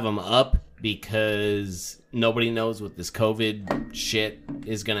have them up because nobody knows what this COVID shit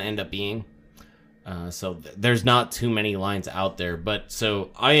is going to end up being. So there's not too many lines out there. But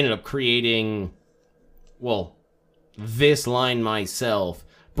so I ended up creating, well, this line myself.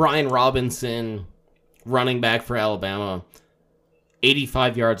 Brian Robinson, running back for Alabama,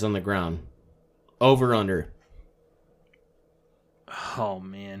 85 yards on the ground. Over, under. Oh,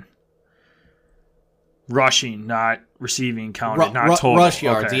 man. Rushing, not receiving, counted, not total. Rush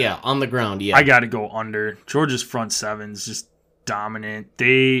yards, okay. yeah, on the ground, yeah. I got to go under. Georgia's front seven's just dominant.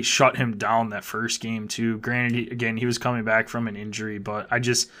 They shut him down that first game, too. Granted, again, he was coming back from an injury, but I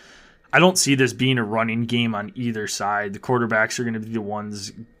don't see this being a running game on either side. The quarterbacks are going to be the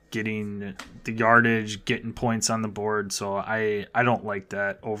ones getting the yardage, getting points on the board, so I don't like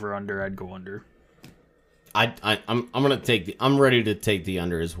that. Over, under, I'd go under. I'm ready to take the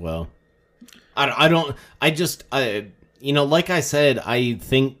under as well. Like I said, I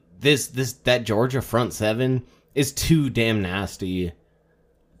think that Georgia front seven is too damn nasty.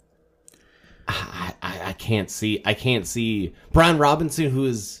 I can't see Brian Robinson, who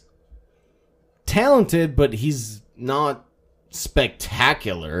is talented, but he's not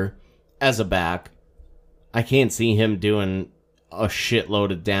spectacular as a back. I can't see him doing a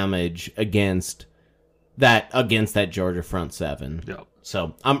shitload of damage against that Georgia front seven. Yep.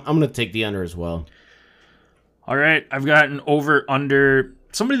 So I'm gonna take the under as well. All right, I've got an over under.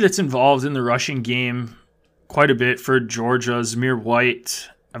 Somebody that's involved in the rushing game quite a bit for Georgia, Zamir White.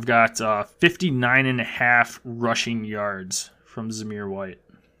 I've got 59.5 rushing yards from Zamir White.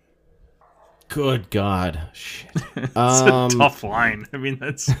 Good God. Shit. It's a tough line. I mean,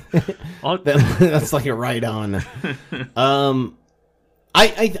 that's like a right on.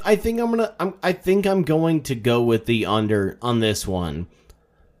 I think I'm going to go with the under on this one.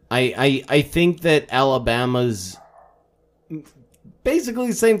 I think that Alabama's basically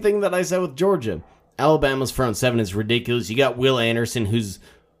the same thing that I said with Georgia. Alabama's front seven is ridiculous. You got Will Anderson, who's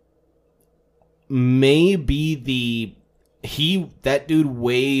maybe that dude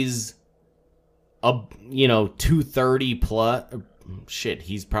weighs 230 plus. Shit,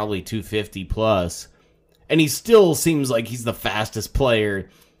 he's probably 250 plus. And he still seems like he's the fastest player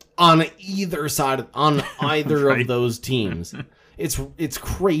on either side on either right. of those teams. It's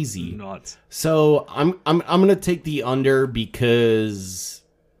crazy. Nuts. So I'm gonna take the under because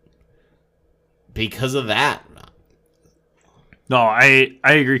of that. No, I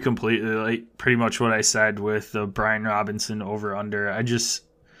agree completely. Like pretty much what I said with the Brian Robinson over under. I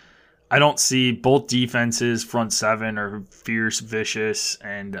don't see both defenses front seven are fierce, vicious,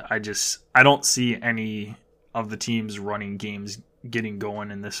 and I don't see any of the teams running games getting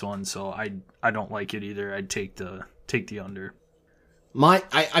going in this one. So I don't like it either. I'd take the under.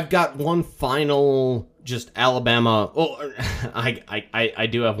 I've got one final just Alabama. Oh, I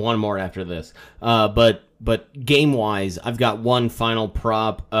do have one more after this. But game wise, I've got one final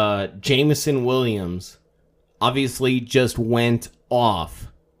prop. Jameson Williams obviously just went off.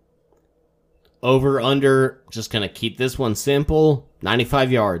 Over under, just gonna keep this one simple.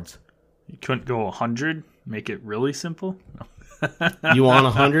 95 yards. You couldn't go 100. Make it really simple. You want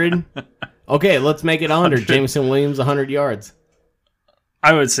 100? Okay, let's make it 100. Jameson Williams 100 yards.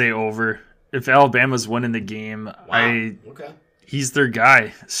 I would say over. If Alabama's winning the game, okay. He's their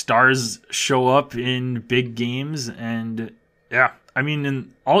guy. Stars show up in big games, and yeah, I mean,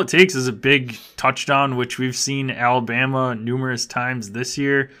 and all it takes is a big touchdown, which we've seen Alabama numerous times this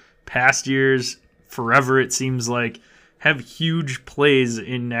year, past years, forever it seems like, have huge plays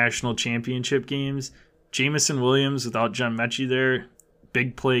in national championship games. Jameson Williams without John Mechie there,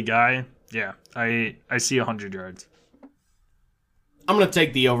 big play guy. Yeah, I see 100 yards. I'm going to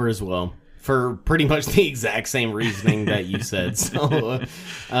take the over as well for pretty much the exact same reasoning that you said. So,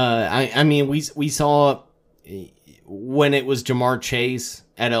 I mean, we saw when it was Jamar Chase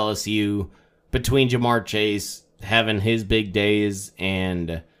at LSU, between Jamar Chase having his big days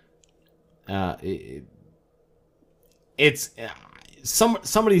and it's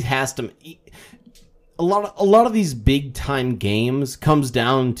somebody has to. A lot of these big time games can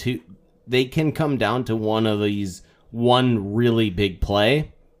come down to one really big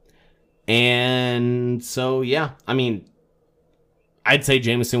play. And so, yeah, I mean, I'd say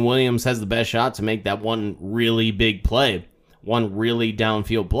Jameson Williams has the best shot to make that one really big play, one really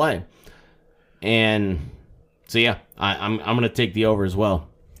downfield play. And so, yeah, I'm going to take the over as well.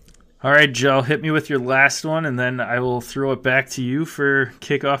 All right, Joe, hit me with your last one, and then I will throw it back to you for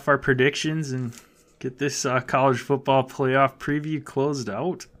kick off our predictions and get this college football playoff preview closed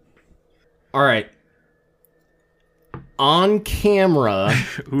out. All right. On camera.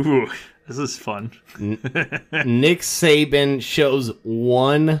 Ooh, this is fun. Nick Saban shows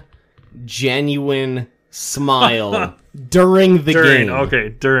one genuine smile during the game. Okay,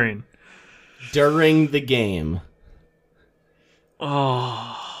 during. During the game.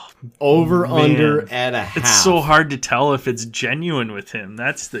 Oh. Over Man. under at a half. It's so hard to tell if it's genuine with him.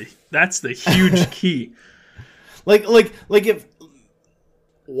 That's the huge key. Like if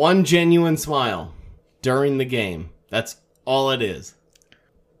one genuine smile during the game. That's all it is.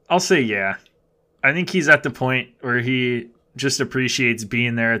 I'll say yeah. I think he's at the point where he just appreciates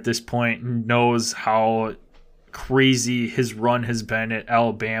being there at this point and knows how crazy his run has been at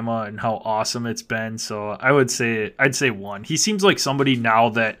Alabama and how awesome it's been. So I'd say one. He seems like somebody now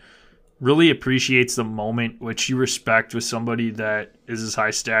that really appreciates the moment, which you respect with somebody that is as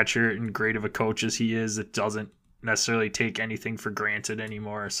high stature and great of a coach as he is, that doesn't necessarily take anything for granted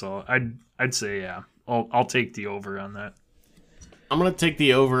anymore. So I'd say yeah. I'll take the over on that. I'm gonna take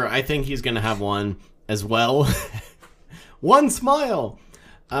the over. I think he's gonna have one as well. One smile.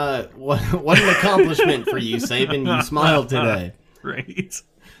 What an accomplishment for you, Saban. You smiled today. Right.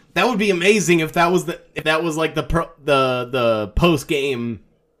 That would be amazing if that was like the post game,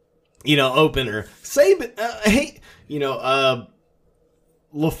 opener. Saban, hey, Allie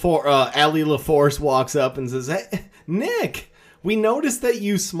LaForce walks up and says, "Hey, Nick, we noticed that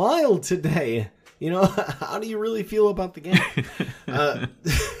you smiled today. How do you really feel about the game?"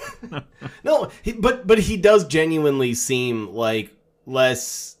 No, but he does genuinely seem like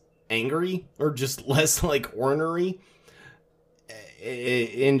less angry or just less like ornery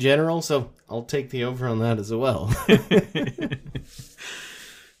in general. So I'll take the over on that as well.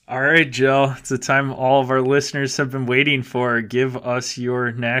 All right, Joe. It's the time all of our listeners have been waiting for. Give us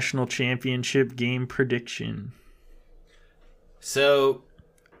your national championship game prediction. So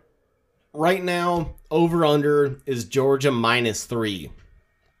right now, over-under is Georgia -3.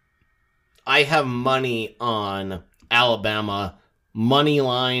 I have money on Alabama. Money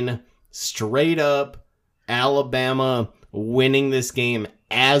line, straight up, Alabama winning this game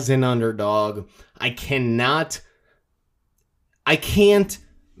as an underdog. I can't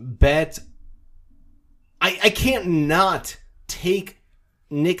bet. I can't not take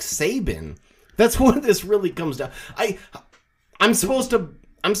Nick Saban. That's what this really comes down. I'm supposed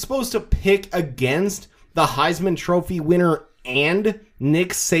to pick against the Heisman Trophy winner and Nick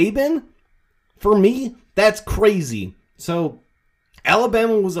Saban? For me, that's crazy. So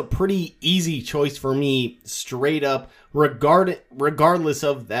Alabama was a pretty easy choice for me, straight up, regardless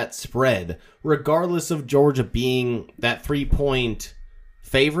of that spread, regardless of Georgia being that 3-point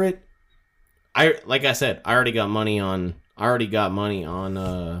favorite. Like I said, I already got money on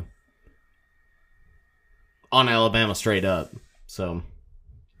Alabama straight up. So,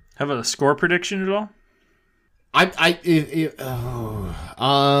 have a score prediction at all?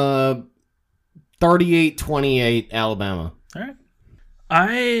 38-28 Alabama. All right.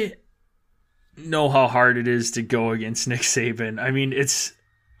 I know how hard it is to go against Nick Saban. I mean, it's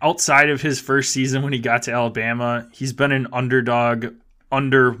outside of his first season when he got to Alabama, he's been an underdog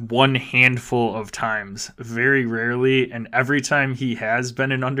under one handful of times, very rarely. And every time he has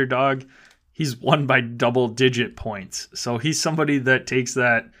been an underdog, he's won by double-digit points. So he's somebody that takes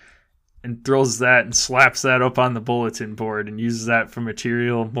that and throws that and slaps that up on the bulletin board and uses that for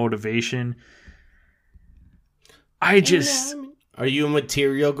material motivation. Are you a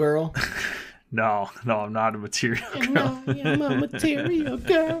material girl? No, I'm not a material girl. No, I'm a material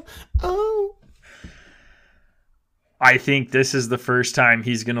girl. Oh. I think this is the first time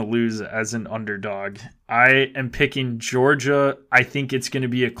he's going to lose as an underdog. I am picking Georgia. I think it's going to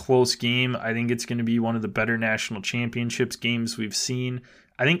be a close game. I think it's going to be one of the better national championships games we've seen.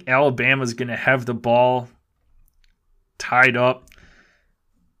 I think Alabama's going to have the ball tied up,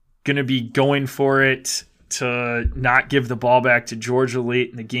 going to be going for it to not give the ball back to Georgia late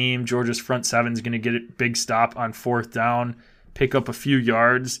in the game. Georgia's front seven is going to get a big stop on 4th down, pick up a few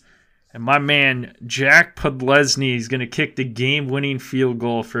yards. And my man, Jack Podlesny, is going to kick the game-winning field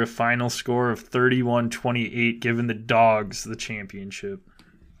goal for a final score of 31-28, giving the Dogs the championship.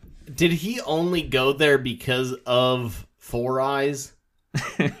 Did he only go there because of Four Eyes?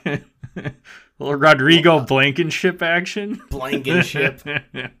 Little Rodrigo Blankenship action? Blankenship.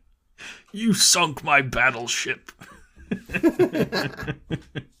 You sunk my battleship.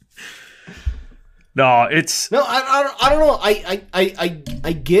 No, it's no. I don't know.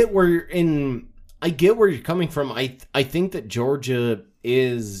 I get where you're coming from. I think that Georgia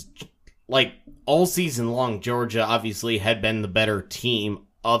is, like, all season long. Georgia obviously had been the better team,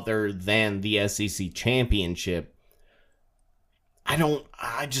 other than the SEC championship.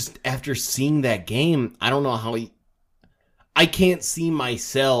 I just, after seeing that game, I don't know how I can't see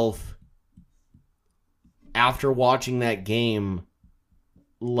myself after watching that game,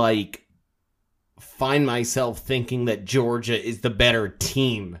 like, find myself thinking that Georgia is the better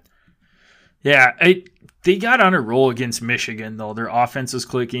team. Yeah, they got on a roll against Michigan, though. Their offense was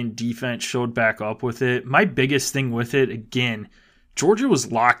clicking. Defense showed back up with it. My biggest thing with it, again, Georgia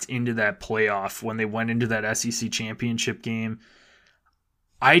was locked into that playoff when they went into that SEC championship game.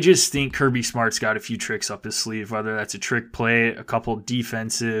 I just think Kirby Smart's got a few tricks up his sleeve, whether that's a trick play, a couple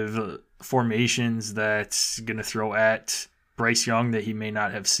defensive formations that's going to throw at Bryce Young that he may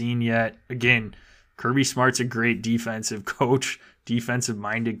not have seen yet. Again, Kirby Smart's a great defensive coach,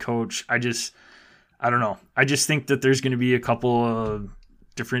 defensive-minded coach. I don't know. I just think that there's going to be a couple of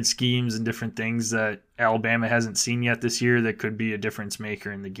different schemes and different things that Alabama hasn't seen yet this year that could be a difference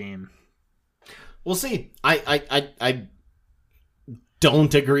maker in the game. We'll see. I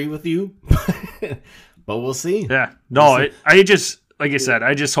don't agree with you, but we'll see. Yeah. No, We'll see. I just, like I said,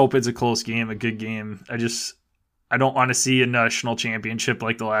 I just hope it's a close game, a good game. I don't want to see a national championship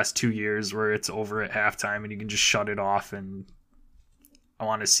like the last 2 years where it's over at halftime and you can just shut it off. And I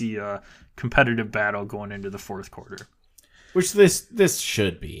want to see a competitive battle going into the fourth quarter. Which this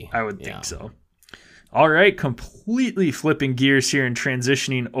should be. I would think so. All right, completely flipping gears here and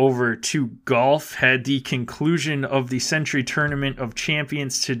transitioning over to golf. Had the conclusion of the Century Tournament of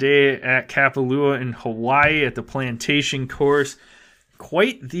Champions today at Kapalua in Hawaii at the Plantation Course.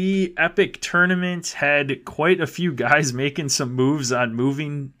 Quite the epic tournament. Had quite a few guys making some moves on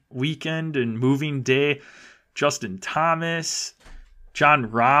moving weekend and moving day. Justin Thomas, Jon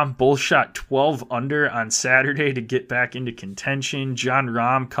Rahm both shot 12 under on Saturday to get back into contention. Jon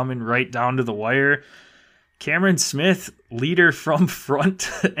Rahm coming right down to the wire. Cameron Smith, leader from front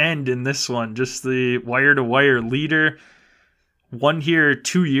to end in this one. Just the wire-to-wire leader. Won here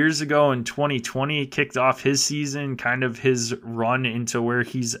 2 years ago in 2020. Kicked off his season, kind of his run into where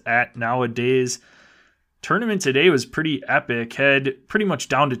he's at nowadays. Tournament today was pretty epic. Had pretty much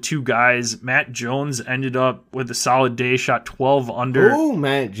down to two guys. Matt Jones ended up with a solid day, shot 12 under. Ooh,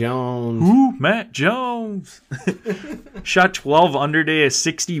 Matt Jones. Ooh, Matt Jones. Shot 12 under day, a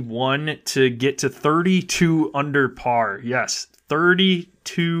 61 to get to 32 under par. Yes,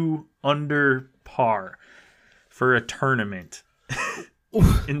 32 under par for a tournament.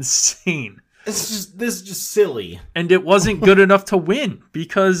 Insane. This is just silly. And it wasn't good enough to win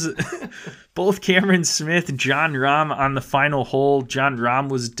because both Cameron Smith, Jon Rahm on the final hole. Jon Rahm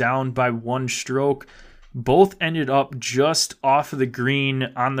was down by one stroke. Both ended up just off of the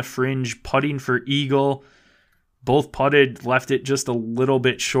green on the fringe, putting for eagle. Both putted, left it just a little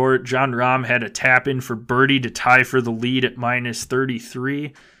bit short. Jon Rahm had a tap in for birdie to tie for the lead at minus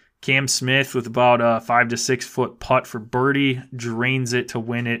 33. Cam Smith with about a 5 to 6 foot putt for birdie drains it to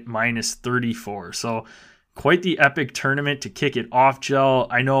win it minus 34. So quite the epic tournament to kick it off, Gel.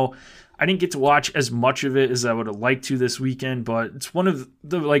 I know I didn't get to watch as much of it as I would have liked to this weekend, but it's one of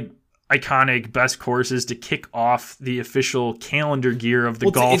the iconic best courses to kick off the official calendar year of the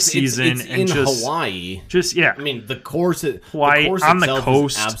golf season. It's and in just Hawaii. Just yeah. I mean, the course Hawaii, on the itself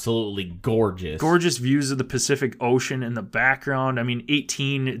coast. is absolutely gorgeous. Gorgeous views of the Pacific Ocean in the background. I mean,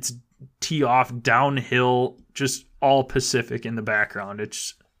 18, it's tee off downhill, just all Pacific in the background.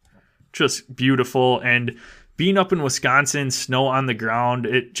 It's just beautiful. And being up in Wisconsin, snow on the ground,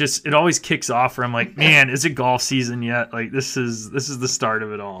 it always kicks off where I'm like, man, is it golf season yet? Like this is the start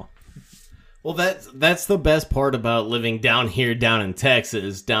of it all. Well, that's the best part about living down here, down in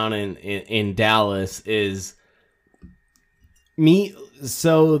Texas, down in Dallas, is me.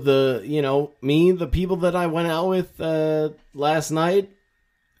 So the people that I went out with last night,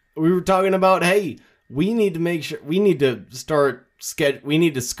 we were talking about, hey, we need to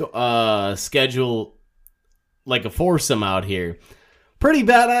schedule like a foursome out here. Pretty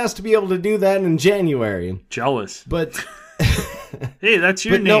badass to be able to do that in January. Jealous, but. Hey, that's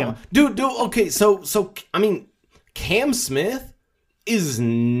your name. No, dude, okay, so I mean, Cam Smith is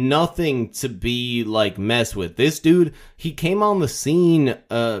nothing to be like messed with. This dude, he came on the scene,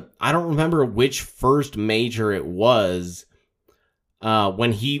 I don't remember which first major it was,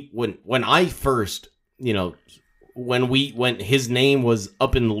 when I first, when his name was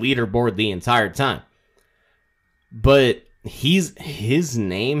up in the leaderboard the entire time. But his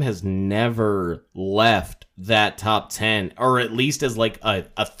name has never left that top 10, or at least as like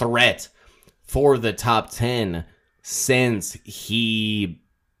a threat for the top 10 since he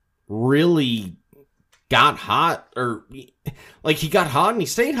really got hot, or like he got hot and he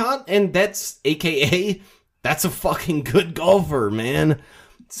stayed hot, and that's AKA that's a fucking good golfer, man.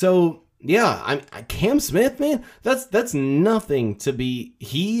 So yeah, Cam Smith, man, that's nothing to be.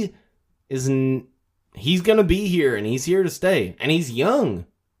 He's gonna be here, and he's here to stay, and he's young.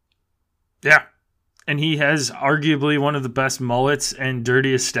 Yeah, And he has arguably one of the best mullets and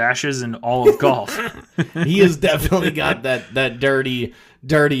dirtiest stashes in all of golf. He has definitely got that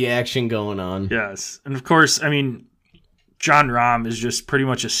dirty action going on. Yes. And of course, I mean, Jon Rahm is just pretty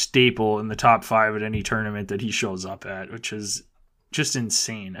much a staple in the top 5 at any tournament that he shows up at, which is just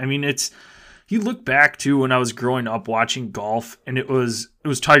insane. I mean, you look back to when I was growing up watching golf, and it was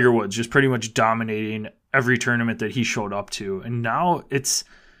Tiger Woods just pretty much dominating every tournament that he showed up to. And now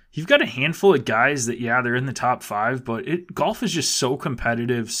you've got a handful of guys that, yeah, they're in the top 5, but golf is just so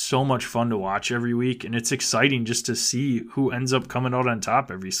competitive, so much fun to watch every week, and it's exciting just to see who ends up coming out on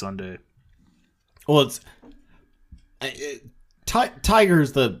top every Sunday. Well,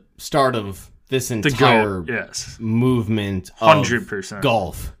 Tiger's the start of this entire movement of 100%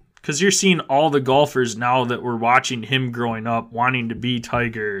 golf. Because you're seeing all the golfers now that were watching him growing up wanting to be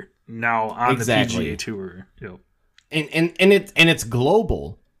Tiger now on the PGA Tour. Yep. And it's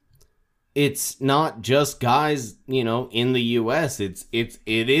global. It's not just guys, in the US. It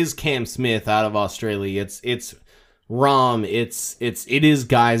is Cam Smith out of Australia. It's Rahm. It is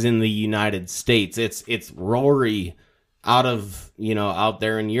guys in the United States. It's Rory out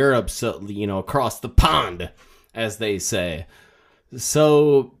there in Europe, so across the pond, as they say.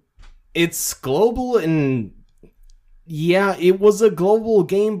 So it's global, and yeah, it was a global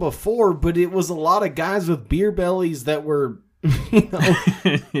game before, but it was a lot of guys with beer bellies that were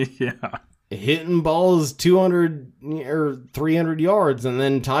yeah, hitting balls 200 or 300 yards, and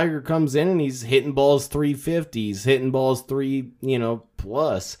then Tiger comes in and he's hitting balls 350s, hitting balls 3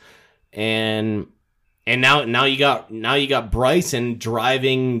 plus, and now you got Bryson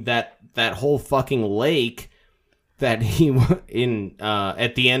driving that whole fucking lake that he in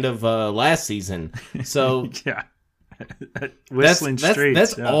at the end of last season. So yeah, Whistling Straits.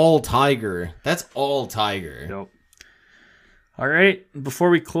 That's all Tiger. That's all Tiger. Yep. All right, before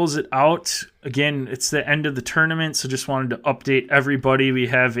we close it out, again, it's the end of the tournament, so just wanted to update everybody. We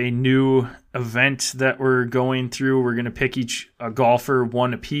have a new event that we're going through. We're going to pick a golfer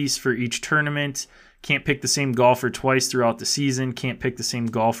one apiece for each tournament. Can't pick the same golfer twice throughout the season. Can't pick the same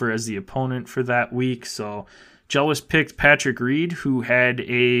golfer as the opponent for that week. So Gel picked Patrick Reed, who had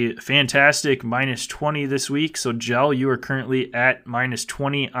a fantastic -20 this week. So Gel, you are currently at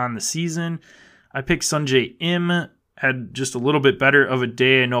 -20 on the season. I picked Sungjae Im. Had just a little bit better of a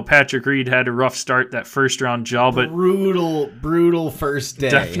day. I know Patrick Reed had a rough start that first round, Gel, but brutal first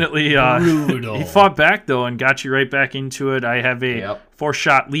day. Definitely brutal. He fought back though and got you right back into it. I have a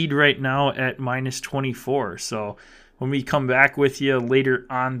 4-shot lead right now at -24. So when we come back with you later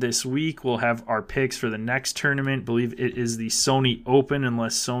on this week, we'll have our picks for the next tournament. I believe it is the Sony Open,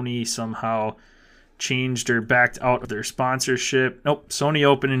 unless Sony somehow changed or backed out of their sponsorship. Nope, Sony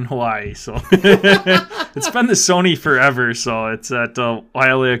Open in Hawaii. So it's been the Sony forever. So it's at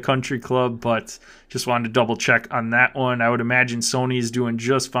Wailea Country Club, but just wanted to double check on that one. I would imagine Sony's doing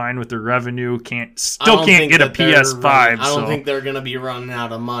just fine with their revenue. Can't get a PS5. I don't think they're going to be running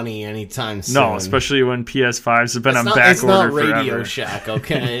out of money anytime soon. No, especially when PS5s have been on back order forever. It's not Radio Shack,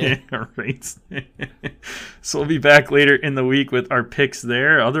 okay? Right. So we'll be back later in the week with our picks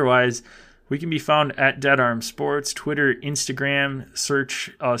there. Otherwise, we can be found at Dead Arm Sports, Twitter, Instagram.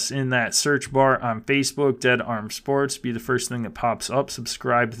 Search us in that search bar on Facebook, Dead Arm Sports. Be the first thing that pops up.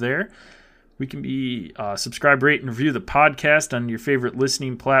 Subscribe there. We can be subscribe, rate, and review the podcast on your favorite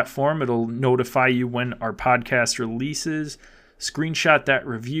listening platform. It'll notify you when our podcast releases. Screenshot that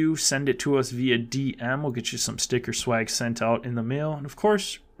review. Send it to us via DM. We'll get you some sticker swag sent out in the mail. And, of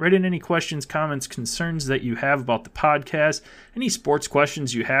course, write in any questions, comments, concerns that you have about the podcast. Any sports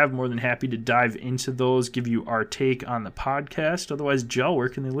questions you have, more than happy to dive into those, give you our take on the podcast. Otherwise, Joe, where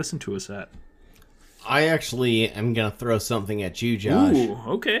can they listen to us at? I actually am going to throw something at you, Josh. Ooh,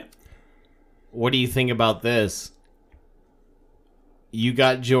 okay. What do you think about this? You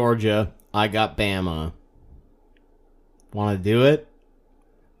got Georgia, I got Bama. Want to do it?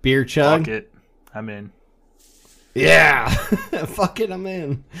 Beer chug? Fuck it. I'm in. Yeah. Fuck it, I'm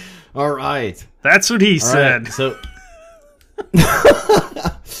in. All right. That's what he said. Right, so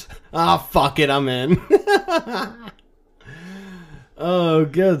fuck it, I'm in. Oh,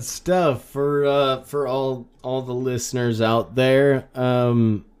 good stuff for all the listeners out there.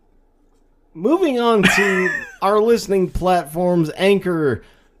 Moving on to our listening platforms,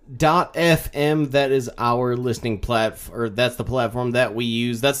 Anchor.fm. That is our listening platform, or that's the platform that we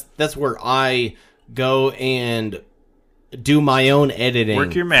use. That's where I go and do my own editing.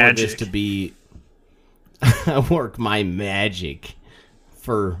 Work your magic. For this to be work my magic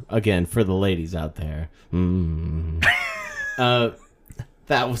for the ladies out there.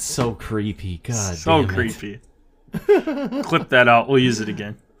 That was so creepy. God, so creepy. Clip that out. We'll use it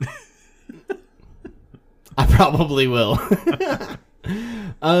again. I probably will.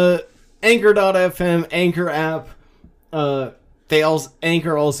 Anchor.fm, Anchor app.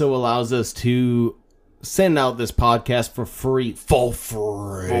 Anchor also allows us to send out this podcast for free. For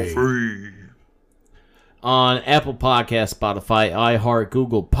free. On Apple Podcasts, Spotify, iHeart,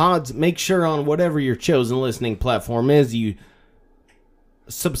 Google Pods. Make sure on whatever your chosen listening platform is, you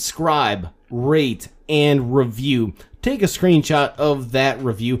subscribe, rate, and review. Take a screenshot of that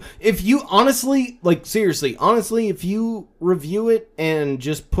review. If you honestly, if you review it and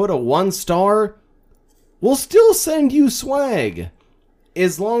just put a 1 star, we'll still send you swag.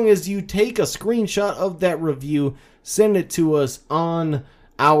 As long as you take a screenshot of that review, send it to us on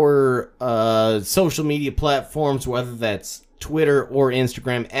our social media platforms, whether that's Twitter or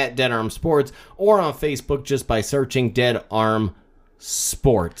Instagram at Dead Arm Sports, or on Facebook just by searching Dead Arm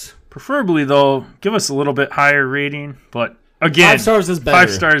Sports. Preferably, though, give us a little bit higher rating, but again, 5 stars is better.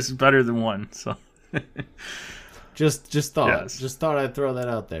 5 stars is better than 1. So, just thought, Yes. just thought I'd throw that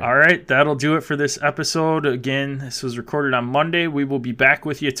out there. all right, that'll do it for this episode. Again, this was recorded on Monday. We will be back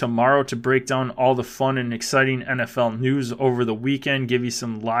with you tomorrow to break down all the fun and exciting NFL news over the weekend, give you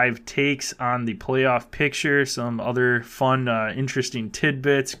some live takes on the playoff picture, some other fun, interesting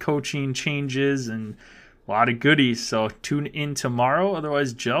tidbits, coaching changes, and a lot of goodies. So tune in tomorrow.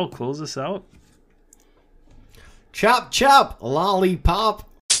 Otherwise, Jell, close us out. Chop, chop, lollipop.